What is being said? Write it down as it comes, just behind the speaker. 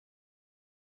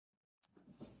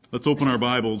Let's open our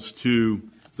Bibles to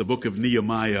the book of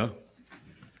Nehemiah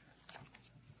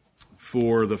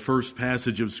for the first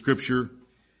passage of Scripture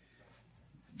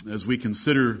as we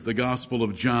consider the Gospel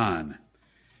of John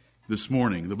this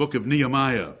morning. The book of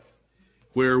Nehemiah,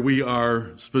 where we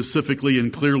are specifically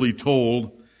and clearly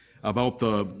told about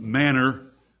the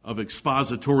manner of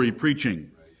expository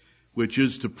preaching, which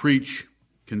is to preach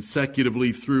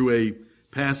consecutively through a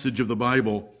passage of the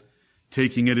Bible,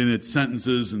 taking it in its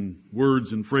sentences and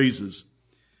words and phrases.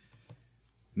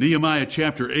 Nehemiah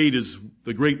chapter 8 is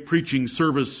the great preaching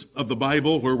service of the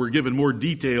Bible, where we're given more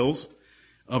details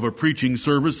of a preaching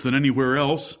service than anywhere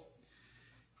else.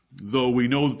 Though we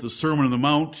know that the Sermon on the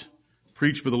Mount,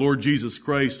 preached by the Lord Jesus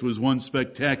Christ, was one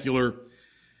spectacular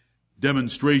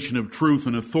demonstration of truth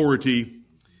and authority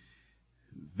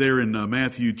there in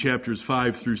Matthew chapters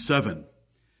 5 through 7.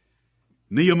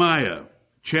 Nehemiah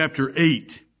chapter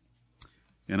 8.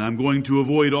 And I'm going to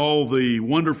avoid all the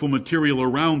wonderful material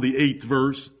around the 8th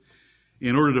verse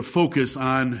in order to focus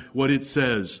on what it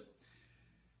says.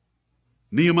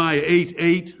 Nehemiah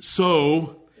 8:8,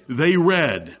 so they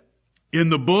read in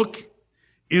the book,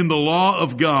 in the law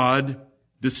of God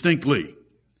distinctly,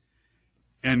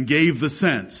 and gave the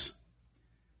sense,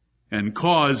 and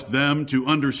caused them to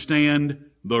understand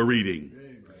the reading.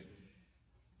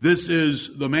 This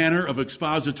is the manner of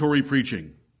expository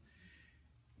preaching.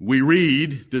 We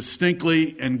read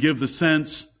distinctly and give the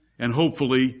sense, and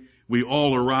hopefully we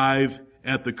all arrive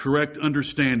at the correct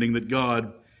understanding that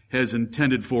God has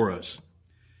intended for us.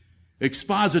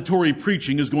 Expository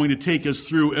preaching is going to take us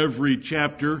through every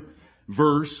chapter,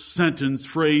 verse, sentence,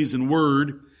 phrase, and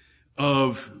word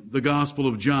of the Gospel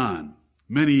of John.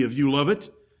 Many of you love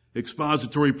it.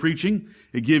 Expository preaching.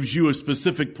 It gives you a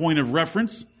specific point of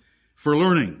reference for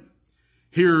learning.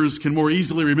 Hearers can more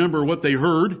easily remember what they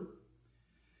heard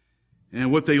and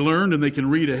what they learned, and they can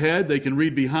read ahead, they can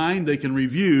read behind, they can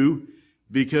review,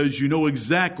 because you know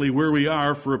exactly where we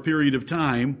are for a period of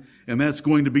time, and that's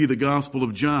going to be the Gospel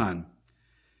of John.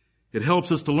 It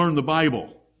helps us to learn the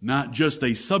Bible, not just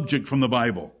a subject from the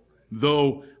Bible.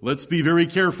 Though, let's be very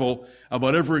careful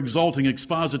about ever exalting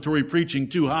expository preaching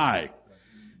too high,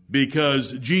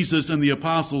 because Jesus and the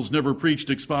apostles never preached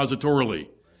expositorily.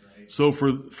 So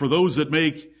for those that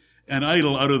make an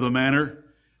idol out of the matter,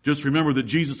 just remember that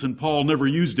Jesus and Paul never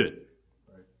used it.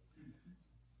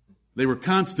 They were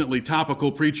constantly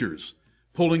topical preachers,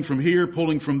 pulling from here,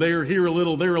 pulling from there, here a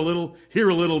little, there a little, here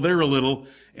a little, there a little,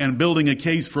 and building a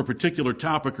case for a particular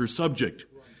topic or subject.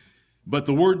 But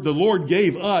the Lord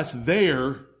gave us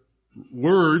their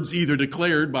words, either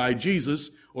declared by Jesus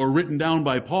or written down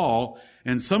by Paul,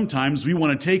 and sometimes we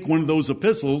want to take one of those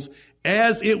epistles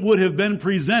as it would have been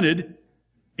presented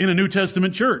in a New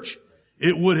Testament church.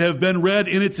 It would have been read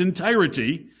in its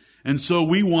entirety, and so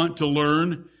we want to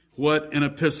learn what an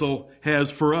epistle has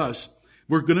for us.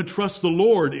 We're going to trust the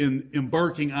Lord in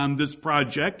embarking on this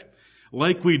project,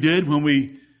 like we did when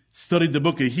we studied the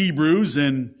book of Hebrews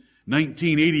in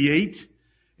 1988,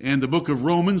 and the book of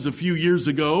Romans a few years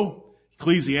ago,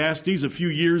 Ecclesiastes a few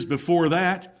years before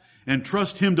that, and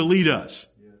trust Him to lead us.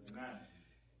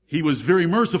 He was very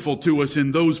merciful to us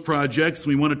in those projects.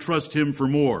 We want to trust Him for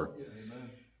more.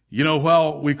 You know,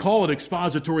 while we call it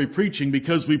expository preaching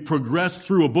because we progress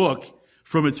through a book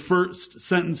from its first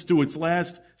sentence to its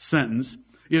last sentence,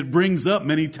 it brings up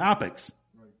many topics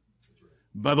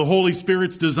by the Holy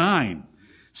Spirit's design.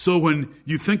 So when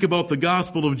you think about the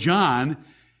Gospel of John,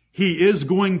 He is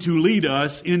going to lead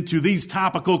us into these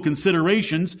topical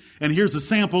considerations, and here's a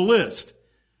sample list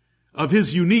of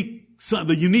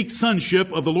the unique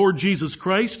sonship of the Lord Jesus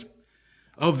Christ,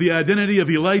 of the identity of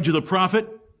Elijah the prophet,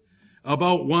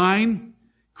 about wine,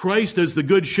 Christ as the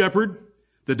good shepherd,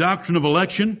 the doctrine of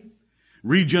election,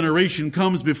 regeneration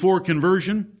comes before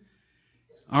conversion,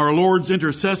 our Lord's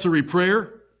intercessory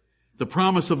prayer, the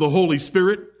promise of the Holy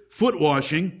Spirit, foot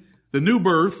washing, the new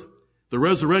birth, the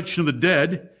resurrection of the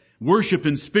dead, worship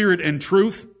in spirit and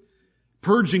truth,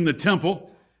 purging the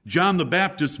temple, John the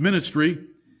Baptist's ministry,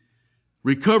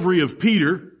 recovery of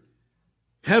Peter,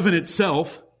 heaven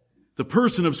itself, the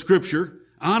person of Scripture,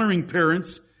 honoring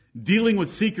parents, dealing with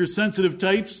seeker-sensitive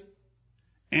types,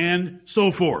 and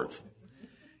so forth.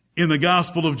 In the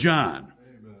Gospel of John,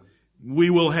 we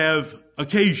will have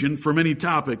occasion for many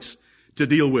topics to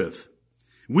deal with.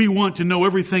 We want to know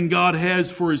everything God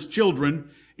has for His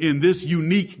children in this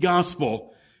unique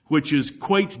gospel, which is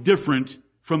quite different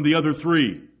from the other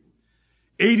three.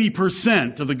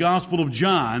 80% of the Gospel of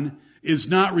John is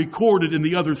not recorded in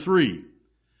the other three.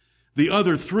 The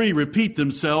other three repeat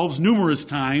themselves numerous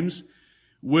times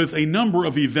with a number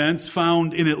of events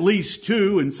found in at least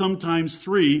 2 and sometimes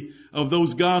 3 of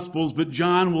those Gospels, but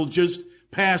John will just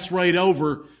pass right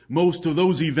over most of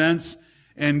those events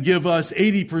and give us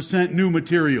 80% new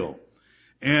material.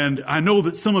 And I know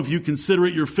that some of you consider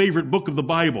it your favorite book of the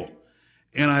Bible.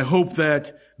 And I hope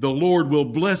that the Lord will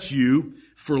bless you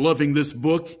for loving this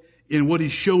book in what He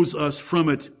shows us from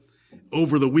it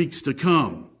over the weeks to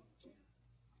come.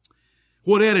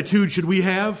 What attitude should we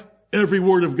have? Every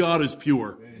word of God is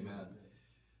pure. Amen.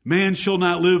 Man shall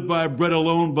not live by bread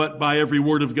alone, but by every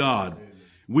word of God. Amen.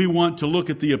 We want to look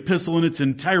at the epistle in its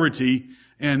entirety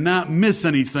and not miss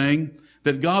anything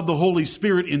that God the Holy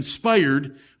Spirit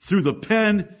inspired through the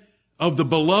pen of the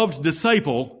beloved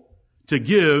disciple to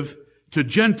give to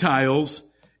Gentiles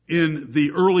in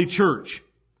the early church.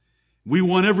 We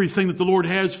want everything that the Lord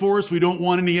has for us. We don't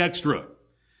want any extra.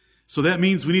 So that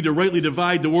means we need to rightly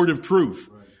divide the word of truth.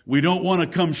 Right. We don't want to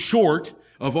come short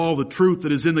of all the truth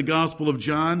that is in the Gospel of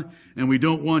John, and we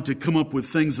don't want to come up with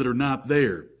things that are not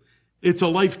there. It's a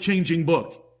life-changing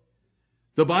book.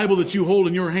 The Bible that you hold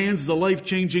in your hands is a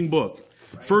life-changing book.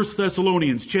 1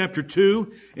 Thessalonians chapter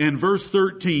 2 and verse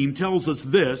 13 tells us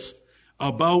this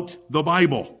about the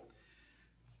Bible.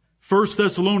 1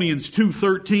 Thessalonians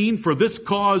 2:13, for this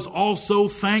cause also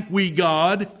thank we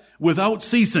God without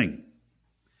ceasing.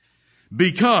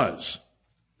 Because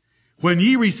when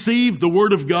ye received the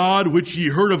word of God which ye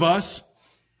heard of us,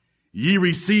 ye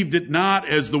received it not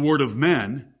as the word of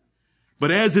men,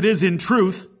 but as it is in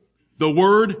truth, the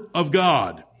word of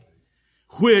God,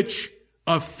 which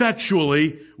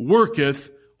effectually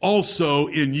worketh also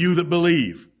in you that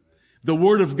believe. The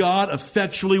word of God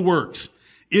effectually works.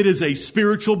 It is a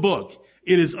spiritual book.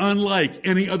 It is unlike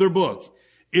any other book.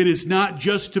 It is not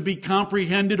just to be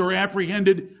comprehended or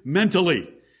apprehended mentally.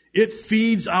 It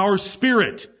feeds our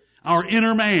spirit, our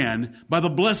inner man, by the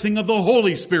blessing of the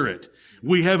Holy Spirit.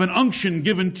 We have an unction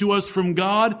given to us from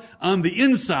God on the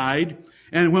inside,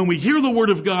 and when we hear the Word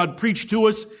of God preached to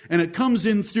us, and it comes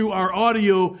in through our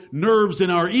audio nerves in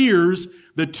our ears,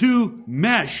 the two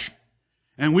mesh,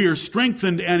 and we are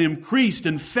strengthened and increased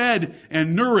and fed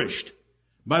and nourished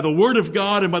by the Word of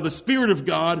God and by the Spirit of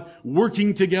God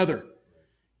working together,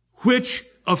 which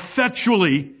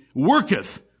effectually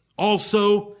worketh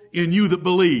also in you that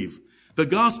believe. The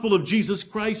gospel of Jesus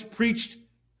Christ preached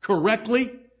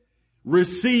correctly,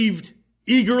 received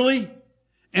eagerly,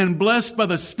 and blessed by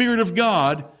the Spirit of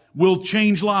God will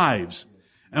change lives.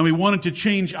 And we want it to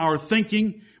change our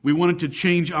thinking. We want it to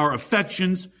change our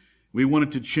affections. We want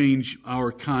it to change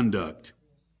our conduct.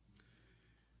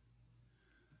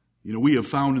 You know, we have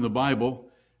found in the Bible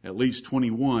at least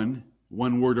 21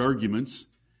 one-word arguments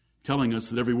telling us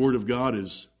that every word of God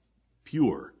is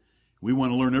pure. We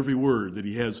want to learn every word that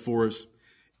He has for us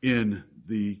in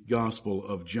the Gospel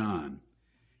of John.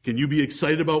 Can you be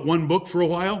excited about one book for a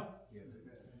while?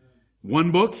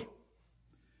 One book,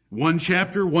 one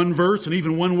chapter, one verse, and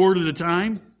even one word at a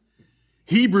time?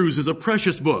 Hebrews is a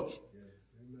precious book.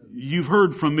 You've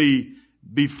heard from me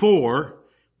before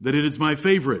that it is my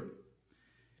favorite.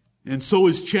 And so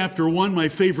is chapter 1, my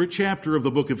favorite chapter of the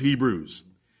book of Hebrews.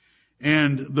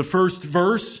 And the first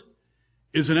verse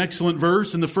is an excellent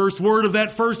verse, and the first word of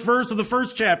that first verse of the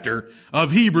first chapter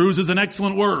of Hebrews is an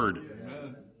excellent word.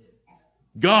 Amen.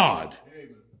 God.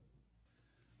 Amen.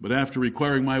 But after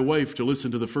requiring my wife to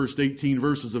listen to the first 18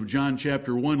 verses of John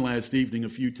chapter 1 last evening a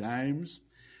few times,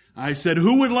 I said,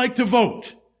 who would like to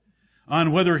vote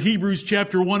on whether Hebrews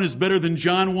chapter 1 is better than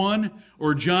John 1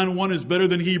 or John 1 is better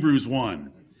than Hebrews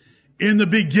 1? In the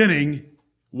beginning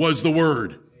was the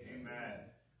Word. Amen.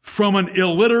 From an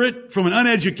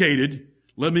uneducated,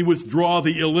 let me withdraw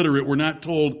the illiterate, we're not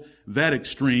told that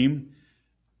extreme.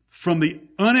 From the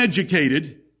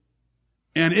uneducated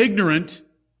and ignorant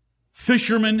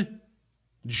fisherman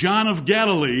John of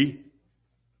Galilee,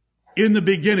 in the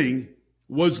beginning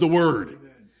was the Word.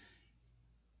 Amen.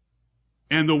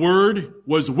 And the Word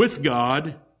was with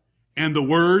God, and the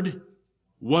Word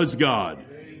was God.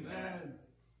 Amen.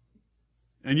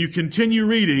 And you continue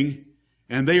reading,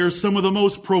 and they are some of the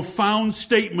most profound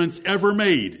statements ever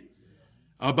made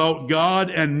about God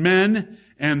and men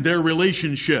and their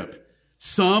relationship.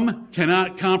 Some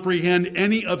cannot comprehend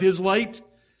any of His light,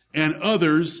 and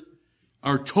others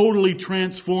are totally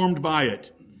transformed by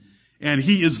it. And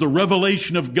He is the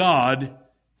revelation of God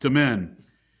to men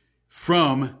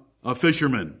from a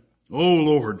fisherman. Oh,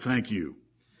 Lord, thank you.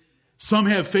 Some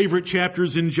have favorite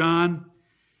chapters in John,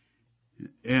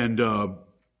 and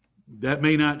that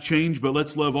may not change, but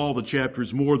let's love all the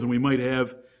chapters more than we might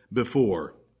have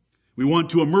before. We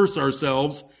want to immerse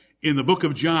ourselves in the book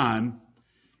of John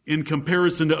in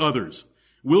comparison to others.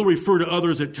 We'll refer to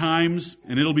others at times,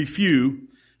 and it'll be few,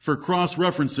 for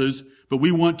cross-references, but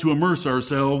we want to immerse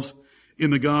ourselves in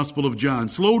the Gospel of John.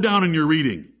 Slow down in your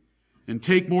reading. and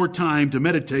take more time to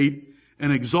meditate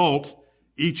and exalt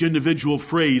each individual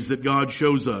phrase that God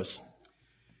shows us.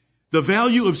 The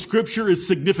value of Scripture is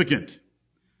significant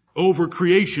over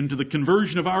creation to the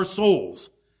conversion of our souls,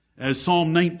 as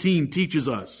Psalm 19 teaches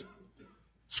us.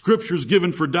 Scripture is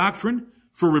given for doctrine,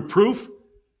 for reproof,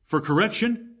 for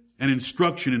correction, and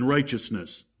instruction in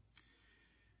righteousness.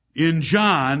 In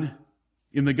John,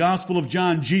 in the Gospel of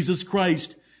John, Jesus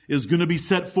Christ is going to be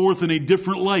set forth in a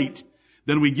different light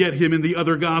than we get him in the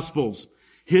other Gospels.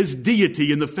 His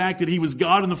deity and the fact that he was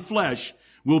God in the flesh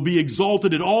will be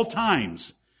exalted at all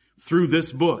times through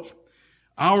this book.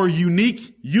 Our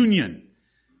unique union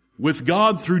with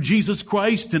God through Jesus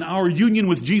Christ and our union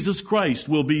with Jesus Christ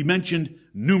will be mentioned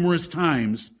numerous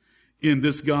times in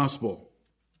this gospel.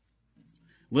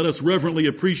 Let us reverently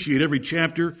appreciate every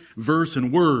chapter, verse,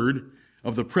 and word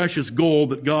of the precious gold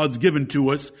that God's given to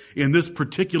us in this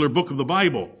particular book of the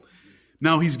Bible.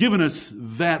 Now, he's given us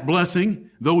that blessing,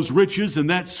 those riches, and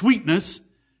that sweetness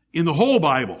in the whole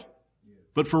Bible.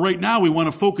 But for right now, we want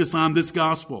to focus on this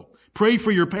gospel. Pray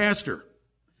for your pastor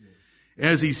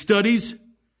as he studies,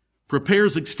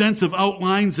 prepares extensive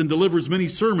outlines, and delivers many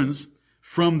sermons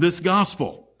from this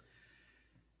gospel.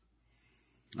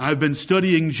 I've been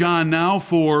studying John now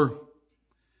for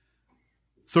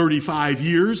 35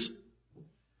 years.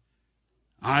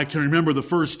 I can remember the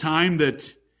first time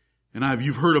that, and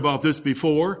you've heard about this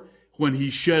before, when he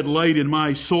shed light in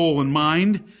my soul and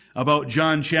mind about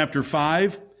John chapter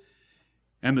 5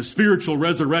 and the spiritual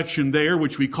resurrection there,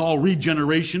 which we call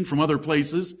regeneration from other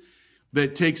places,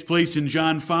 that takes place in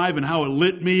John 5, and how it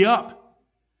lit me up.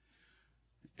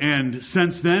 And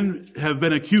since then have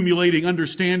been accumulating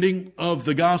understanding of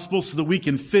the gospel so that we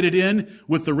can fit it in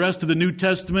with the rest of the New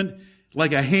Testament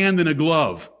like a hand in a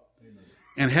glove. Amen.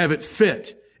 And have it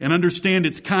fit and understand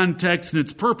its context and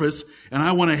its purpose. And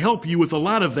I want to help you with a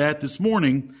lot of that this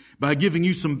morning by giving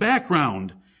you some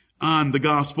background on the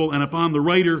gospel and upon the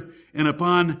writer and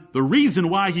upon the reason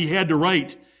why he had to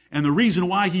write and the reason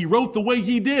why he wrote the way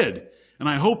he did. And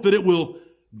I hope that it will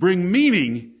bring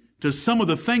meaning to some of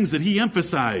the things that he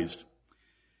emphasized.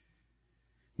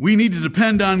 We need to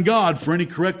depend on God for any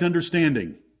correct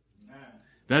understanding.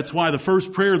 That's why the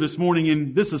first prayer this morning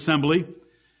in this assembly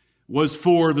was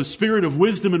for the spirit of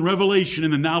wisdom and revelation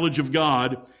in the knowledge of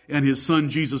God and his Son,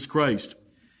 Jesus Christ.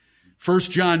 1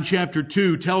 John chapter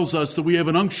 2 tells us that we have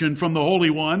an unction from the Holy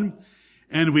One,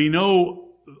 and we know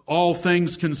all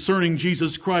things concerning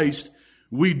Jesus Christ.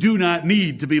 We do not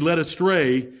need to be led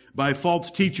astray by false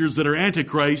teachers that are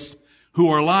antichrists who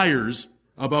are liars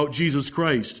about Jesus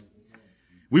Christ.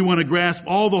 We want to grasp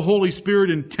all the Holy Spirit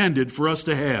intended for us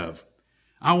to have.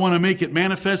 I want to make it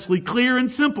manifestly clear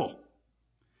and simple.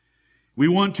 We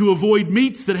want to avoid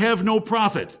meats that have no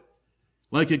profit,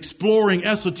 like exploring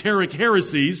esoteric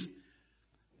heresies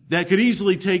that could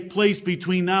easily take place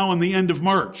between now and the end of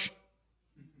March.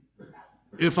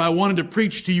 If I wanted to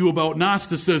preach to you about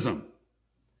Gnosticism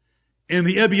and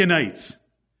the Ebionites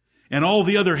and all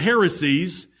the other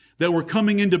heresies that were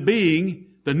coming into being,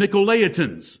 the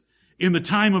Nicolaitans, in the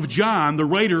time of John, the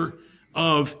writer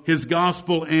of his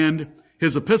gospel and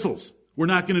his epistles. We're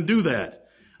not going to do that.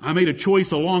 I made a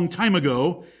choice a long time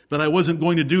ago that I wasn't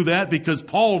going to do that because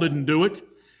Paul didn't do it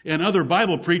and other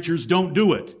Bible preachers don't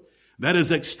do it. That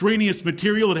is extraneous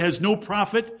material that has no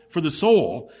profit for the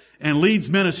soul and leads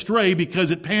men astray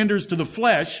because it panders to the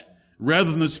flesh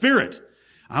rather than the spirit.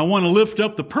 I want to lift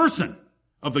up the person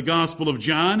of the Gospel of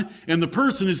John, and the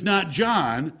person is not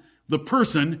John. The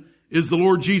person is the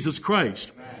Lord Jesus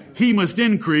Christ. Amen. He must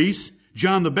increase.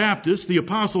 John the Baptist, the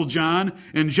Apostle John,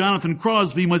 and Jonathan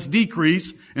Crosby must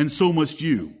decrease, and so must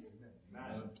you.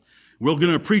 Amen. We're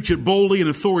going to preach it boldly and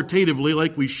authoritatively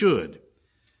like we should.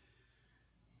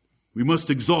 We must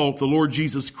exalt the Lord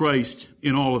Jesus Christ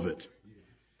in all of it.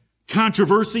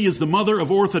 Controversy is the mother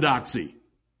of orthodoxy.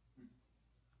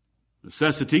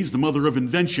 Necessity is the mother of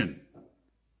invention.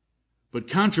 But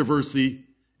controversy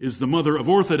is the mother of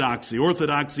orthodoxy.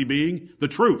 Orthodoxy being the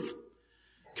truth.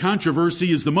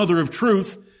 Controversy is the mother of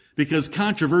truth because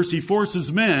controversy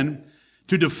forces men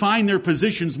to define their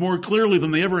positions more clearly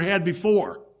than they ever had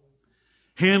before,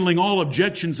 handling all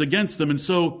objections against them. And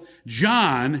so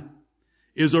John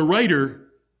is a writer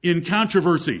in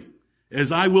controversy,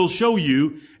 as I will show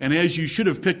you, and as you should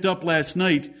have picked up last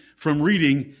night from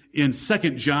reading in 2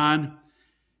 John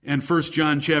and 1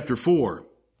 John chapter 4.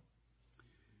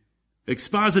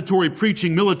 Expository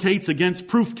preaching militates against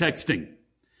proof texting.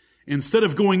 Instead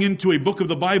of going into a book of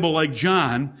the Bible like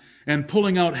John and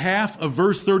pulling out half of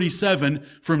verse 37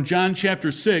 from John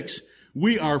chapter 6,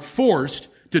 we are forced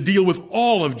to deal with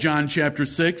all of John chapter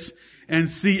 6 and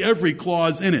see every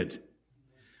clause in it.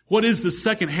 What is the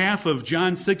second half of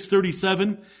John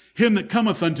 6:37? Him that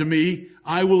cometh unto me,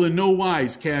 I will in no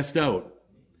wise cast out.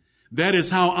 That is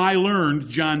how I learned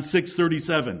John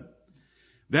 6:37.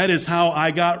 That is how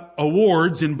I got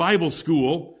awards in Bible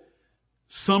school,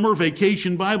 summer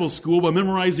vacation Bible school, by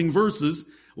memorizing verses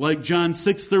like John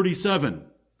 6:37.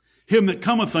 Him that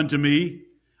cometh unto me,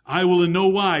 I will in no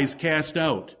wise cast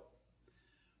out.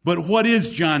 But what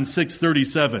is John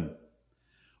 6:37?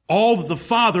 All that the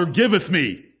Father giveth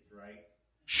me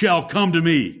shall come to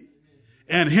me,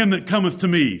 and him that cometh to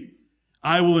me,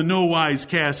 I will in no wise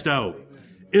cast out.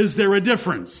 Is there a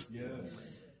difference? Yes.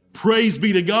 Praise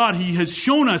be to God. He has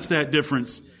shown us that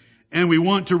difference, and we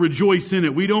want to rejoice in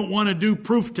it. We don't want to do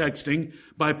proof texting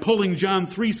by pulling John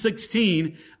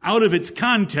 3:16 out of its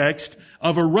context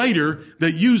of a writer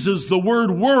that uses the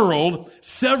word world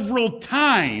several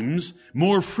times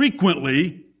more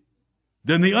frequently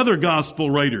than the other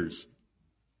gospel writers.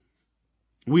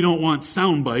 We don't want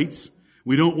sound bites.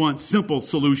 We don't want simple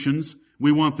solutions.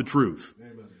 We want the truth.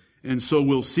 Amen. And so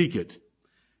we'll seek it.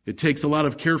 It takes a lot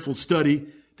of careful study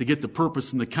to get the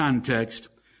purpose and the context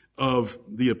of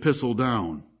the epistle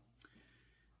down.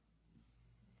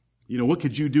 You know, what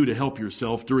could you do to help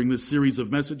yourself during this series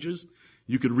of messages?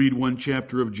 You could read one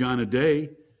chapter of John a day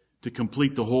to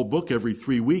complete the whole book every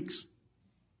 3 weeks.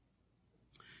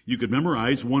 You could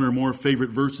memorize one or more favorite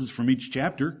verses from each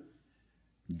chapter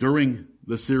during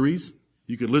the series.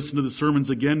 You could listen to the sermons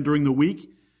again during the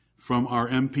week from our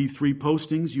MP3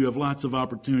 postings. You have lots of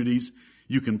opportunities.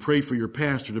 You can pray for your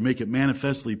pastor to make it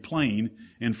manifestly plain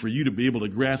and for you to be able to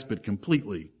grasp it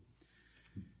completely.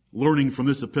 Learning from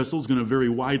this epistle is going to vary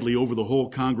widely over the whole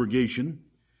congregation,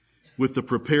 with the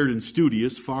prepared and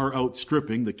studious far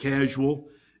outstripping the casual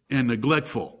and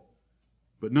neglectful.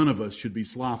 But none of us should be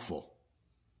slothful.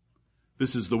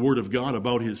 This is the Word of God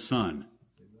about His Son.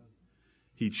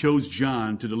 He chose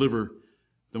John to deliver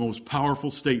the most powerful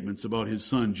statements about His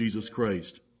Son, Jesus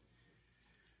Christ.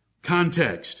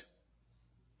 Context.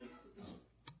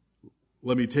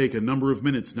 Let me take a number of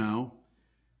minutes now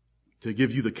to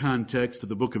give you the context of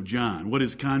the book of John. What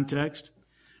is context?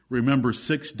 Remember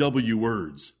 6 W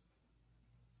words.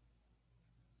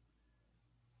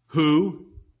 Who,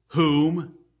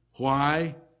 whom,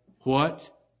 why, what,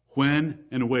 when,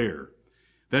 and where.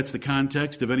 That's the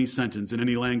context of any sentence in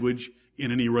any language,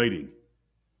 in any writing.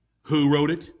 Who wrote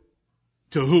it?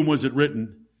 To whom was it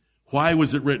written? Why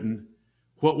was it written?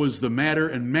 What was the matter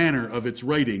and manner of its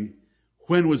writing?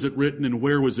 When was it written and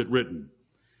where was it written?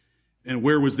 And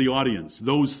where was the audience?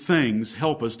 Those things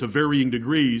help us to varying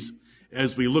degrees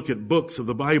as we look at books of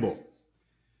the Bible.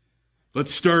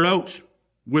 Let's start out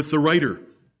with the writer.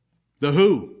 The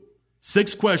who.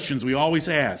 6 questions we always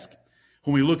ask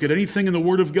when we look at anything in the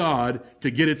Word of God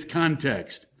to get its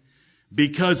context.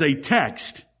 Because a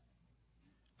text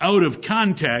out of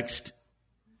context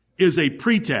is a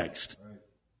pretext.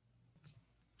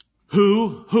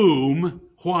 Who, whom,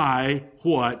 why,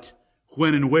 what,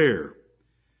 when, and where.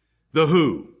 The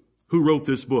who. Who wrote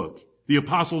this book? The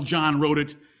Apostle John wrote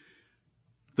it,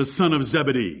 the son of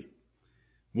Zebedee,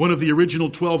 one of the original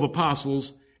 12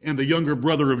 apostles and the younger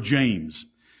brother of James.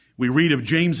 We read of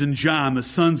James and John, the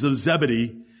sons of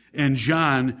Zebedee, and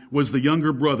John was the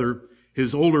younger brother,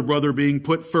 his older brother being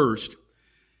put first.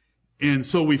 And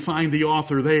so we find the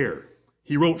author there.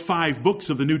 He wrote 5 books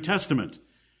of the New Testament.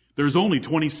 There's only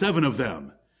 27 of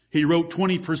them. He wrote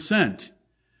 20%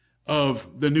 of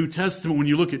the New Testament. When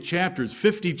you look at chapters,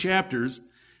 50 chapters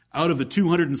out of the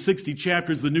 260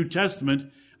 chapters of the New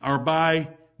Testament are by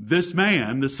this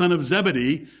man, the son of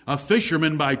Zebedee, a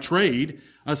fisherman by trade,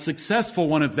 a successful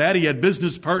one at that. He had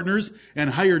business partners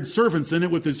and hired servants in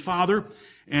it with his father,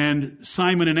 and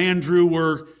Simon and Andrew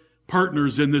were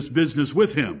partners in this business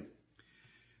with him.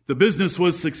 The business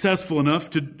was successful enough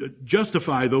to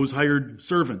justify those hired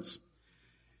servants.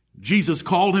 Jesus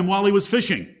called him while he was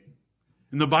fishing.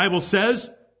 And the Bible says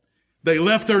they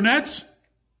left their nets,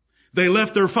 they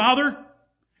left their father,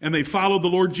 and they followed the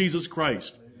Lord Jesus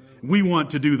Christ. We want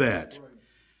to do that.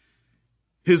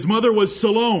 His mother was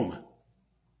Salome.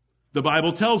 The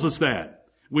Bible tells us that.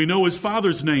 We know his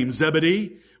father's name,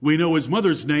 Zebedee. We know his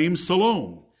mother's name,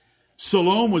 Salome.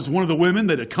 Salome was one of the women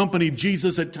that accompanied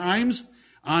Jesus at times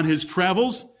on his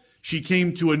travels. She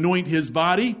came to anoint his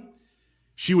body.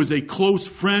 She was a close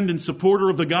friend and supporter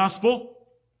of the gospel.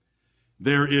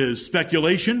 There is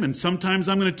speculation, and sometimes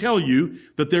I'm going to tell you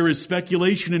that there is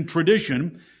speculation and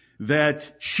tradition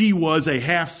that she was a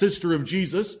half-sister of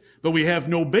Jesus, but we have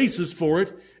no basis for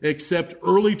it except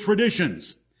early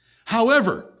traditions.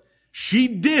 However, she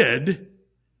did,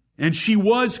 and she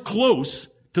was close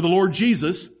to the Lord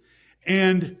Jesus,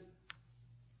 and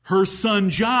Her son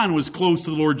John was close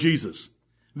to the Lord Jesus.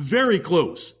 Very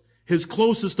close. His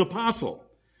closest apostle.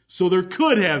 So there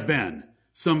could have been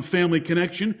some family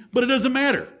connection, but it doesn't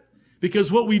matter.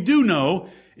 Because what we do know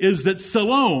is that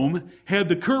Salome had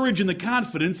the courage and the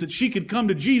confidence that she could come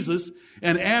to Jesus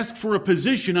and ask for a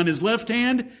position on his left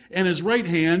hand and his right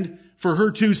hand for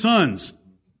her two sons.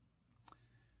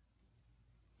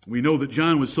 We know that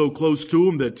John was so close to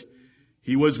him that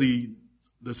he was the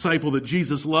disciple that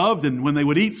Jesus loved, and when they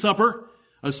would eat supper,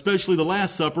 especially the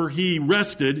Last Supper, he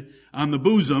rested on the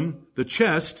bosom, the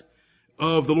chest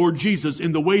of the Lord Jesus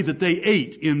in the way that they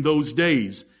ate in those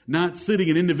days, not sitting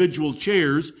in individual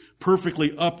chairs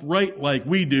perfectly upright like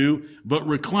we do, but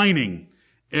reclining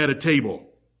at a table.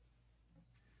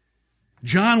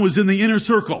 John was in the inner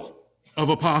circle of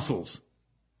apostles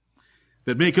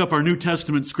that make up our New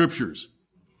Testament scriptures.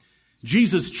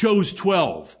 Jesus chose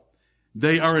 12.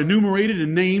 They are enumerated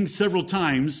and named several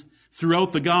times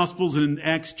throughout the Gospels and in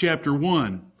Acts chapter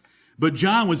 1. But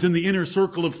John was in the inner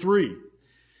circle of 3.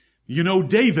 You know,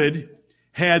 David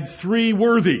had 3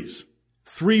 worthies,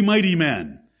 3 mighty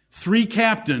men, 3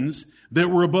 captains that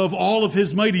were above all of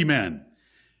his mighty men.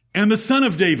 And the son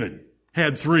of David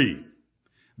had 3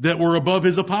 that were above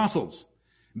his apostles.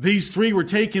 These 3 were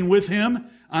taken with him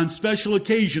on special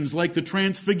occasions like the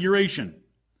Transfiguration.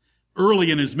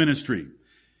 Earlier in his ministry,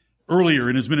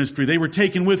 they were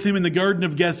taken with him in the Garden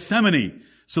of Gethsemane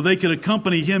so they could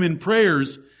accompany him in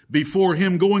prayers before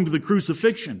him going to the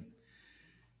crucifixion.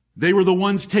 They were the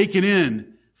ones taken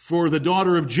in for the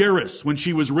daughter of Jairus when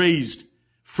she was raised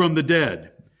from the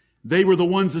dead. They were the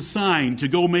ones assigned to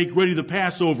go make ready the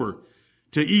Passover,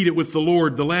 to eat it with the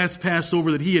Lord, the last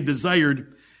Passover that he had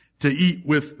desired to eat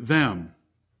with them.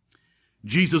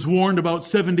 Jesus warned about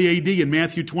 70 AD in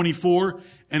Matthew 24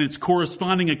 and its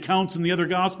corresponding accounts in the other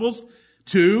Gospels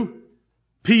to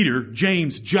Peter,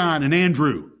 James, John, and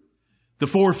Andrew, the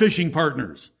 4 fishing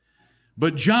partners.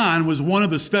 But John was one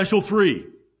of the special 3.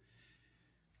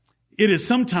 It is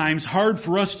sometimes hard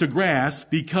for us to grasp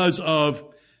because of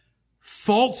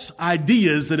false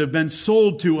ideas that have been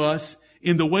sold to us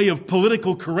in the way of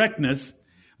political correctness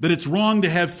that it's wrong to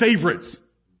have favorites.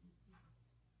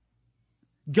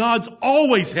 God's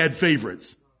always had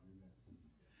favorites.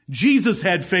 Jesus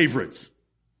had favorites.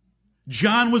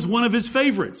 John was one of his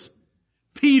favorites.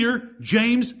 Peter,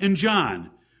 James, and John,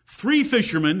 3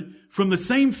 fishermen from the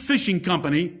same fishing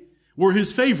company, were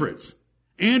his favorites.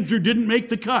 Andrew didn't make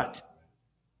the cut,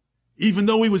 even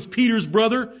though he was Peter's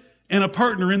brother and a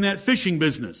partner in that fishing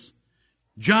business.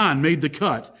 John made the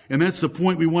cut, and that's the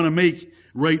point we want to make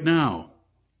right now.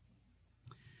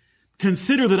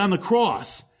 Consider that on the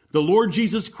cross, the Lord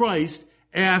Jesus Christ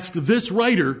asked this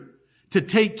writer to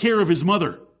take care of his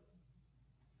mother,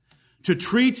 to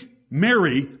treat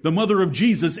Mary, the mother of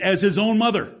Jesus, as his own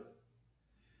mother.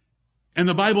 And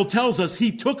the Bible tells us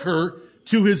he took her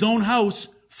to his own house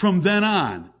from then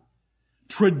on.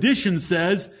 Tradition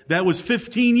says that was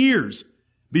 15 years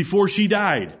before she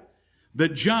died,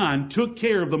 that John took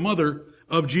care of the mother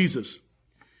of Jesus.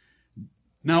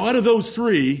 Now, out of those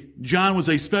 3, John was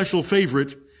a special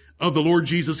favorite of the Lord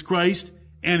Jesus Christ,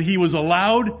 and he was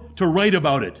allowed to write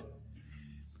about it.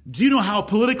 Do you know how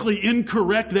politically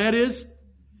incorrect that is?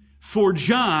 For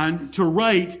John to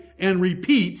write and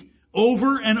repeat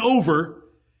over and over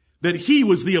that he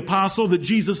was the apostle that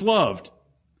Jesus loved.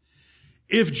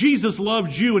 If Jesus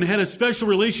loved you and had a special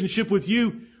relationship with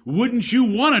you, wouldn't you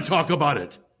want to talk about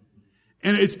it?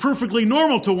 And it's perfectly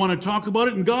normal to want to talk about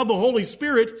it, and God the Holy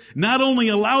Spirit not only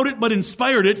allowed it, but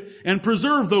inspired it and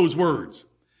preserved those words.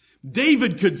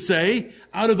 David could say,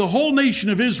 out of the whole nation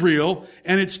of Israel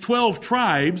and its 12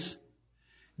 tribes,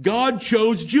 God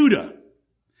chose Judah.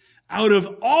 Out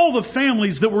of all the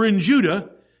families that were in Judah,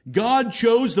 God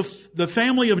chose the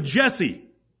family of Jesse.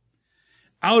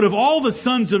 Out of all the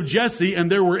sons of Jesse,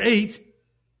 and there were 8,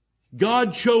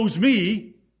 God chose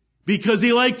me because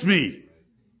he liked me.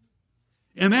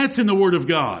 And that's in the Word of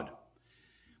God.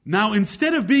 Now,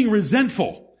 instead of being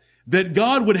resentful that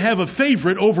God would have a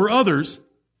favorite over others,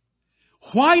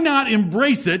 why not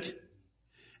embrace it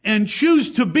and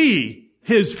choose to be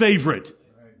his favorite?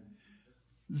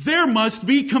 There must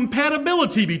be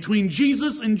compatibility between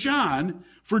Jesus and John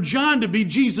for John to be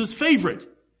Jesus' favorite.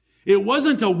 It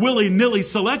wasn't a willy-nilly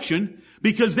selection,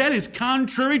 because that is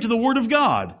contrary to the Word of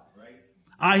God.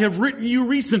 I have written you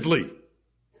recently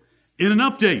in an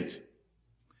update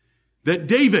that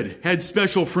David had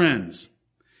special friends,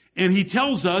 and he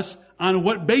tells us on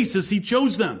what basis he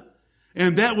chose them.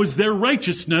 And that was their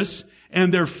righteousness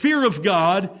and their fear of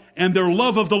God and their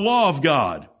love of the law of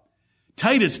God.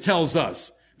 Titus tells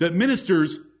us that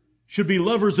ministers should be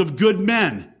lovers of good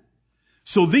men,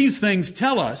 So these things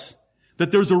tell us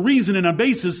that there's a reason and a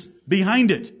basis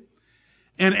behind it.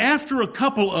 And after a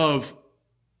couple of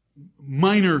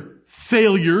minor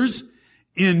failures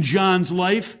in John's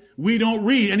life, we don't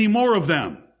read any more of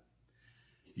them.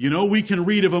 You know, we can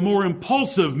read of a more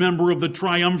impulsive member of the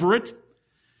triumvirate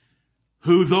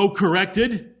who, though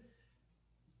corrected,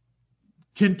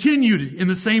 continued in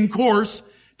the same course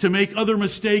to make other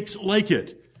mistakes like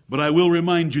it. But I will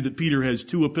remind you that Peter has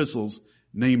 2 epistles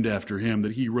named after him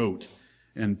that he wrote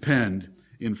and penned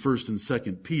in 1st and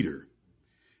 2nd Peter.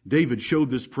 David showed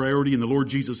this priority, and the Lord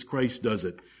Jesus Christ does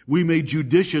it. We may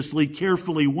judiciously,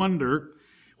 carefully wonder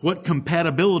what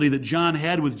compatibility that John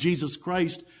had with Jesus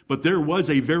Christ, but there was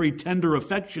a very tender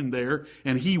affection there,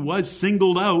 and he was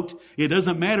singled out. It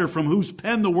doesn't matter from whose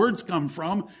pen the words come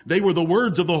from. They were the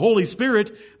words of the Holy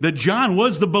Spirit, that John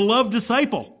was the beloved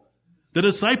disciple, the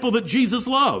disciple that Jesus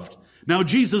loved. Now,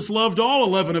 Jesus loved all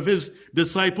 11 of his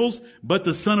disciples, but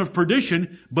the son of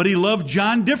perdition, but he loved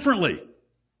John differently.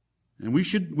 And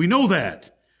we know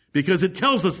that, because it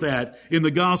tells us that in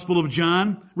the Gospel of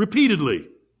John repeatedly.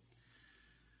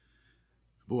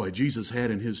 Boy, Jesus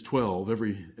had in his 12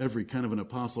 every kind of an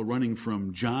apostle, running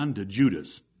from John to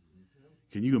Judas.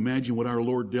 Can you imagine what our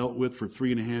Lord dealt with for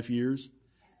 3.5 years?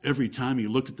 Every time he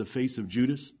looked at the face of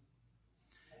Judas,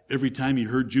 every time he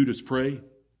heard Judas pray.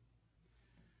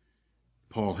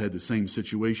 Paul had the same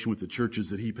situation with the churches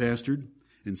that he pastored,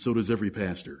 and so does every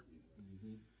pastor.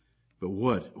 But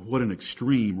what an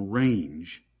extreme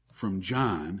range from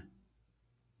John,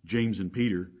 James and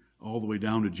Peter, all the way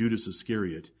down to Judas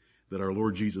Iscariot that our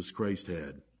Lord Jesus Christ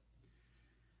had.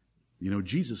 You know,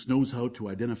 Jesus knows how to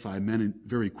identify men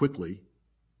very quickly.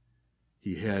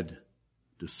 He had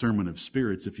discernment of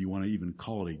spirits, if you want to even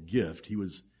call it a gift. He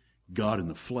was God in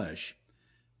the flesh.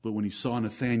 But when he saw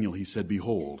Nathanael, he said,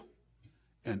 "Behold,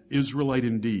 an Israelite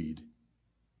indeed,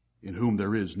 in whom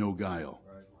there is no guile."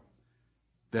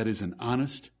 That is an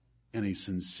honest and a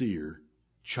sincere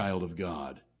child of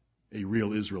God, a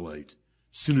real Israelite.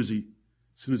 As soon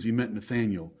as he met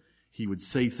Nathanael, he would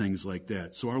say things like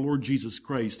that. So our Lord Jesus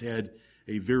Christ had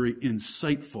a very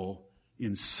insightful,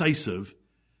 incisive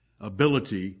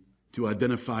ability to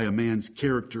identify a man's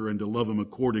character and to love him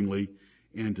accordingly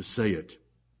and to say it.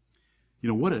 You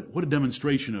know, what a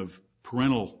demonstration of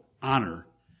parental honor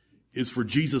is for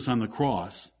Jesus on the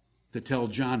cross to tell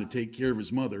John to take care of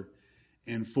his mother,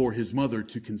 and for his mother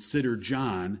to consider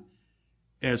John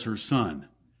as her son.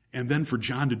 And then for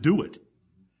John to do it.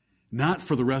 Not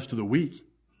for the rest of the week.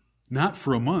 Not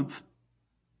for a month.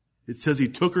 It says he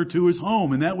took her to his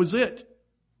home, and that was it.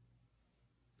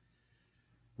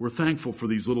 We're thankful for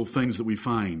these little things that we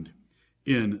find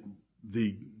in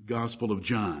the Gospel of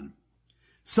John.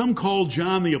 Some call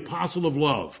John the Apostle of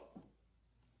Love.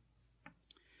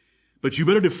 But you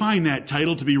better define that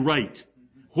title to be right.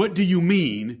 What do you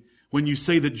mean when you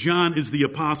say that John is the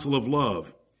apostle of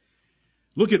love?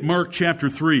 Look at Mark chapter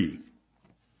 3.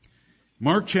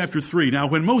 Mark chapter 3. Now,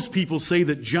 when most people say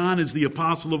that John is the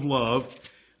apostle of love,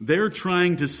 they're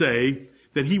trying to say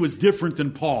that he was different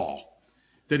than Paul,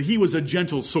 that he was a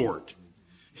gentle sort.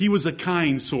 He was a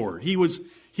kind sort. He was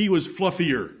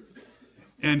fluffier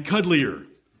and cuddlier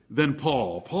than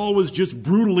Paul. Paul was just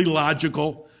brutally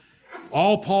logical.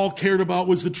 All Paul cared about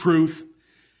was the truth.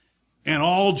 And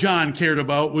all John cared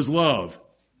about was love.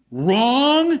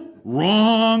 Wrong,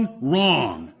 wrong,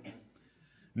 wrong.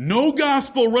 No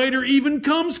gospel writer even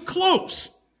comes close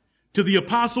to the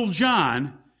Apostle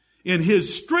John in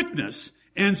his strictness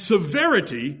and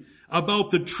severity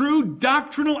about the true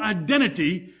doctrinal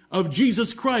identity of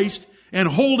Jesus Christ and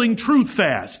holding truth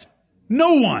fast.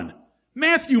 No one.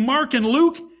 Matthew, Mark, and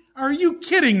Luke? Are you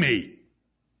kidding me?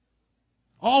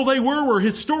 All they were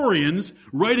historians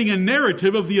writing a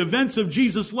narrative of the events of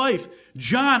Jesus' life.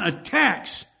 John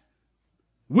attacks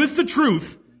with the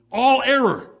truth all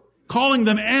error, calling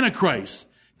them antichrists,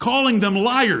 calling them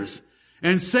liars,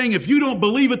 and saying, if you don't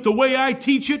believe it the way I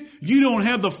teach it, you don't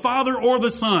have the Father or the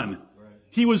Son.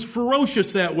 He was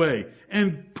ferocious that way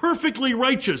and perfectly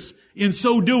righteous in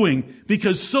so doing,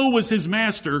 because so was his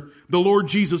master, the Lord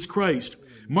Jesus Christ.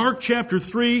 Mark chapter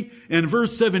 3 and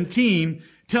verse 17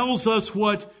 tells us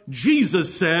what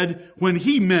Jesus said when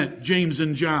he met James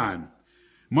and John.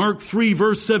 Mark 3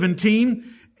 verse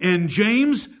 17, and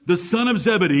James, the son of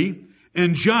Zebedee,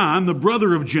 and John, the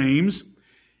brother of James,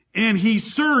 and he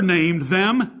surnamed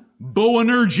them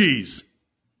Boanerges,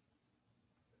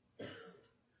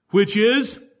 which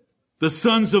is the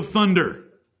sons of thunder.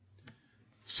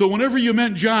 So whenever you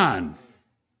met John,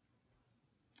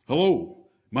 hello,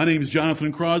 my name is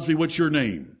Jonathan Crosby. What's your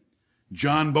name?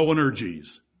 John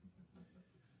Boanerges.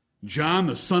 John,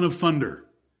 the son of thunder.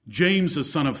 James, the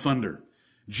son of thunder.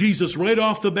 Jesus right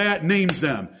off the bat names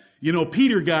them. You know,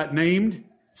 Peter got named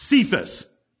Cephas,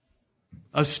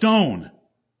 a stone.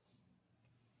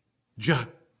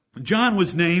 John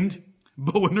was named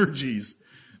Boanerges,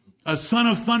 a son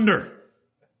of thunder.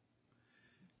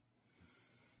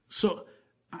 So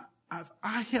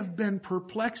I have been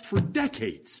perplexed for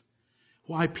decades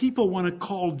why people want to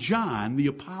call John the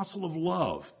apostle of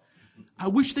love. I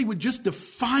wish they would just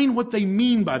define what they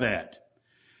mean by that.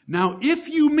 Now, if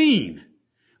you mean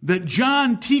that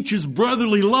John teaches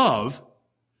brotherly love,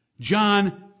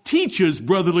 John teaches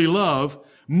brotherly love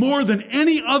more than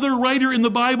any other writer in the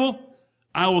Bible,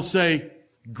 I will say,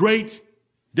 great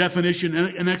definition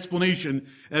and explanation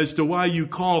as to why you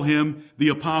call him the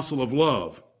apostle of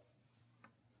love.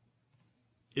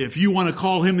 If you want to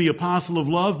call him the apostle of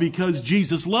love because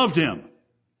Jesus loved him,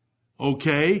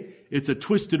 okay, it's a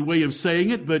twisted way of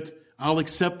saying it, but I'll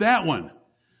accept that one.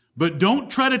 But don't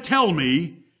try to tell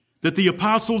me that the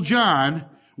apostle John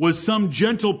was some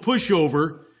gentle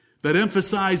pushover that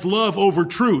emphasized love over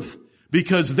truth,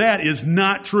 because that is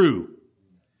not true.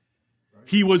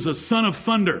 He was a son of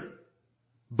thunder,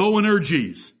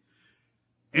 Boanerges,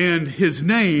 and his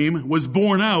name was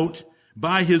borne out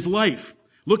by his life.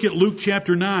 Look at Luke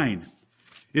chapter 9.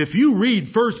 If you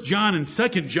read 1 John and 2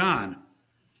 John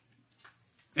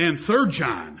and 3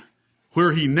 John,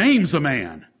 where he names a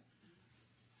man,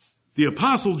 the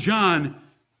apostle John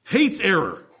hates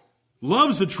error,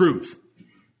 loves the truth,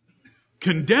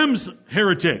 condemns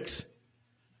heretics,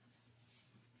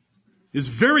 is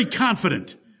very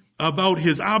confident about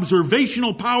his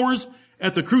observational powers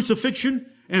at the crucifixion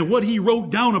and what he wrote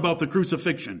down about the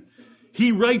crucifixion.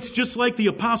 He writes just like the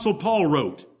apostle Paul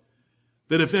wrote,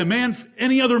 that if a man,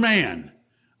 any other man,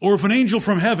 or if an angel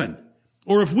from heaven,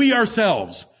 or if we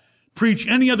ourselves preach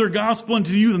any other gospel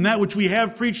unto you than that which we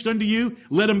have preached unto you,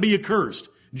 let him be accursed.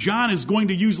 John is going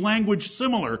to use language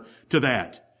similar to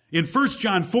that. In 1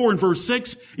 John 4 and verse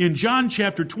 6, in John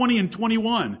chapter 20 and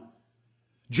 21,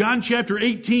 John chapter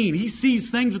 18, he sees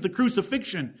things at the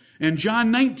crucifixion. And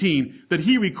John 19, that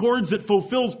he records that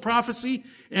fulfills prophecy.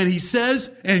 And he says,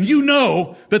 and you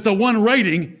know that the one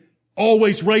writing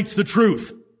always writes the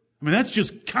truth. I mean, that's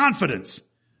just confidence.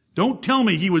 Don't tell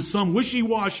me he was some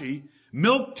wishy-washy,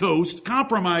 milquetoast,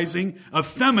 compromising,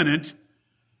 effeminate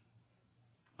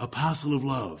apostle of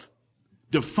love.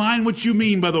 Define what you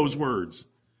mean by those words.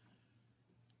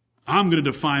 I'm going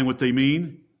to define what they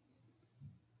mean.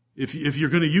 If you're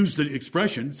going to use the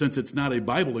expression, since it's not a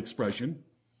Bible expression,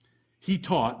 he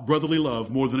taught brotherly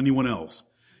love more than anyone else.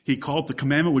 He called the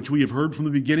commandment, which we have heard from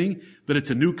the beginning, that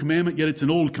it's a new commandment, yet it's an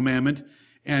old commandment.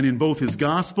 And in both his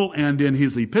gospel and in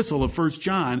his epistle of 1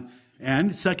 John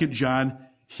and 2 John,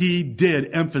 he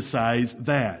did emphasize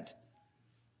that.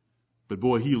 But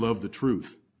boy, he loved the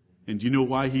truth. And do you know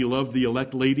why he loved the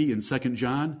elect lady in 2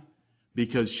 John?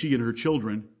 Because she and her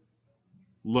children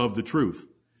loved the truth.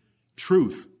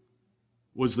 Truth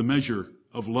was the measure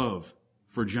of love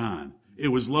for John. It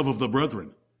was love of the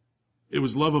brethren. It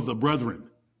was love of the brethren.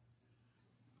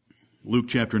 Luke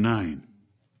chapter 9.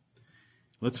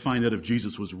 Let's find out if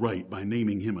Jesus was right by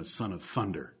naming him a son of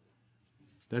thunder.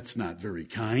 That's not very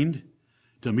kind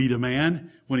to meet a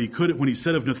man when he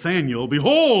said of Nathanael,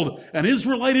 behold, an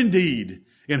Israelite indeed,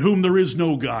 in whom there is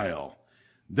no guile.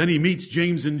 Then he meets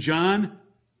James and John,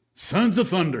 sons of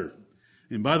thunder.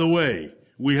 And by the way,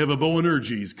 we have a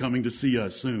Boanerges coming to see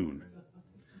us soon.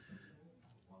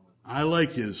 I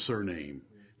like his surname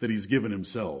that he's given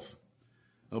himself.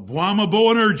 Abwama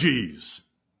Boanerges.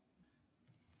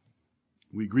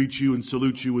 We greet you and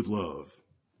salute you with love.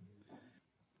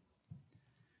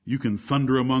 You can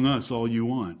thunder among us all you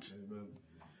want. Amen.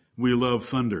 We love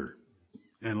thunder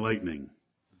and lightning.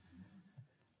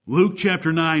 Luke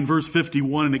chapter 9, verse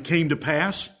 51, and it came to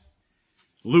pass.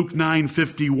 Luke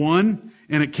 9:51,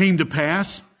 and it came to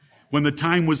pass, when the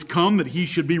time was come that he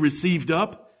should be received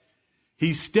up,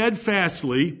 he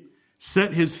steadfastly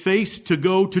set his face to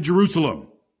go to Jerusalem,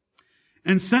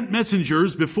 and sent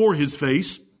messengers before his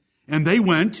face, and they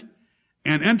went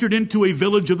and entered into a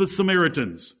village of the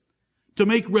Samaritans to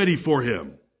make ready for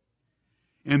him.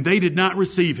 And they did not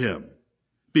receive him,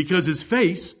 because his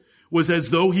face was as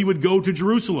though he would go to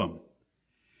Jerusalem.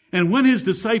 And when his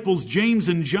disciples James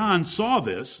and John saw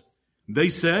this, they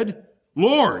said,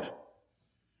 Lord,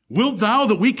 wilt thou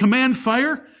that we command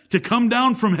fire to come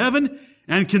down from heaven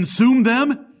and consume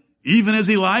them, even as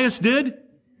Elias did?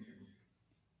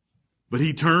 But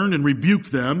he turned and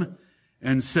rebuked them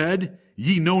and said,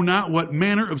 Ye know not what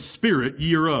manner of spirit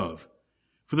ye are of.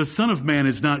 For the Son of Man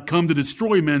is not come to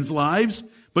destroy men's lives,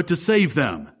 but to save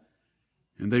them.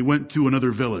 And they went to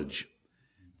another village.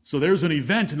 So there's an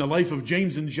event in the life of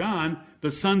James and John,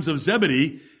 the sons of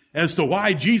Zebedee, as to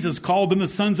why Jesus called them the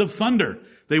sons of thunder.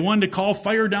 They wanted to call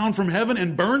fire down from heaven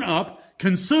and burn up,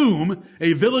 consume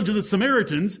a village of the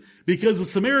Samaritans, because the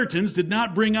Samaritans did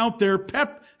not bring out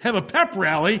have a pep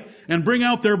rally and bring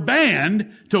out their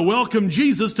band to welcome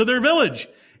Jesus to their village.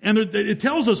 And it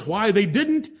tells us why they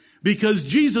didn't, because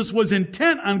Jesus was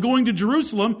intent on going to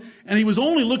Jerusalem, and he was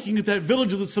only looking at that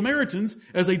village of the Samaritans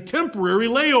as a temporary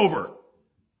layover.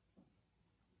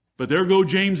 But there go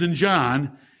James and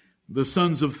John, the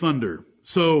sons of thunder.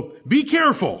 So be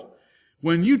careful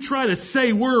when you try to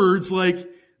say words like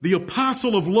the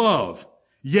apostle of love.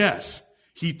 Yes,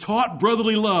 he taught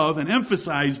brotherly love and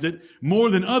emphasized it more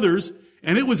than others,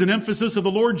 and it was an emphasis of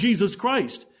the Lord Jesus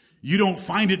Christ. You don't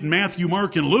find it in Matthew,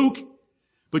 Mark, and Luke,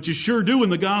 but you sure do in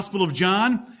the Gospel of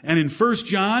John, and in 1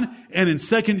 John, and in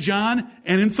 2 John,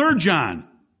 and in 3 John.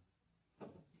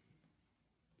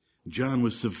 John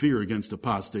was severe against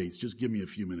apostates. Just give me a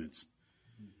few minutes.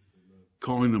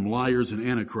 Calling them liars and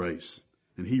antichrists.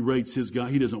 And he writes his God.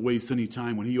 He doesn't waste any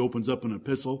time when he opens up an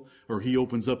epistle or he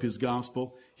opens up his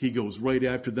gospel. He goes right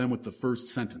after them with the first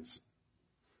sentence.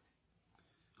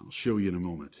 I'll show you in a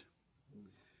moment.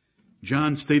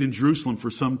 John stayed in Jerusalem for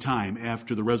some time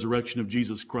after the resurrection of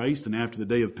Jesus Christ and after the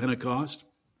day of Pentecost.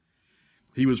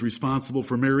 He was responsible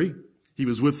for Mary. He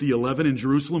was with the 11 in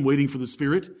Jerusalem waiting for the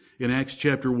Spirit in Acts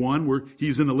chapter 1, where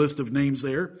he's in the list of names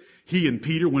there. He and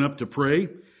Peter went up to pray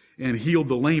and healed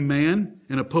the lame man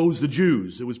and opposed the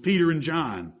Jews. It was Peter and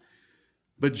John.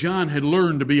 But John had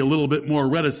learned to be a little bit more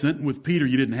reticent. And with Peter,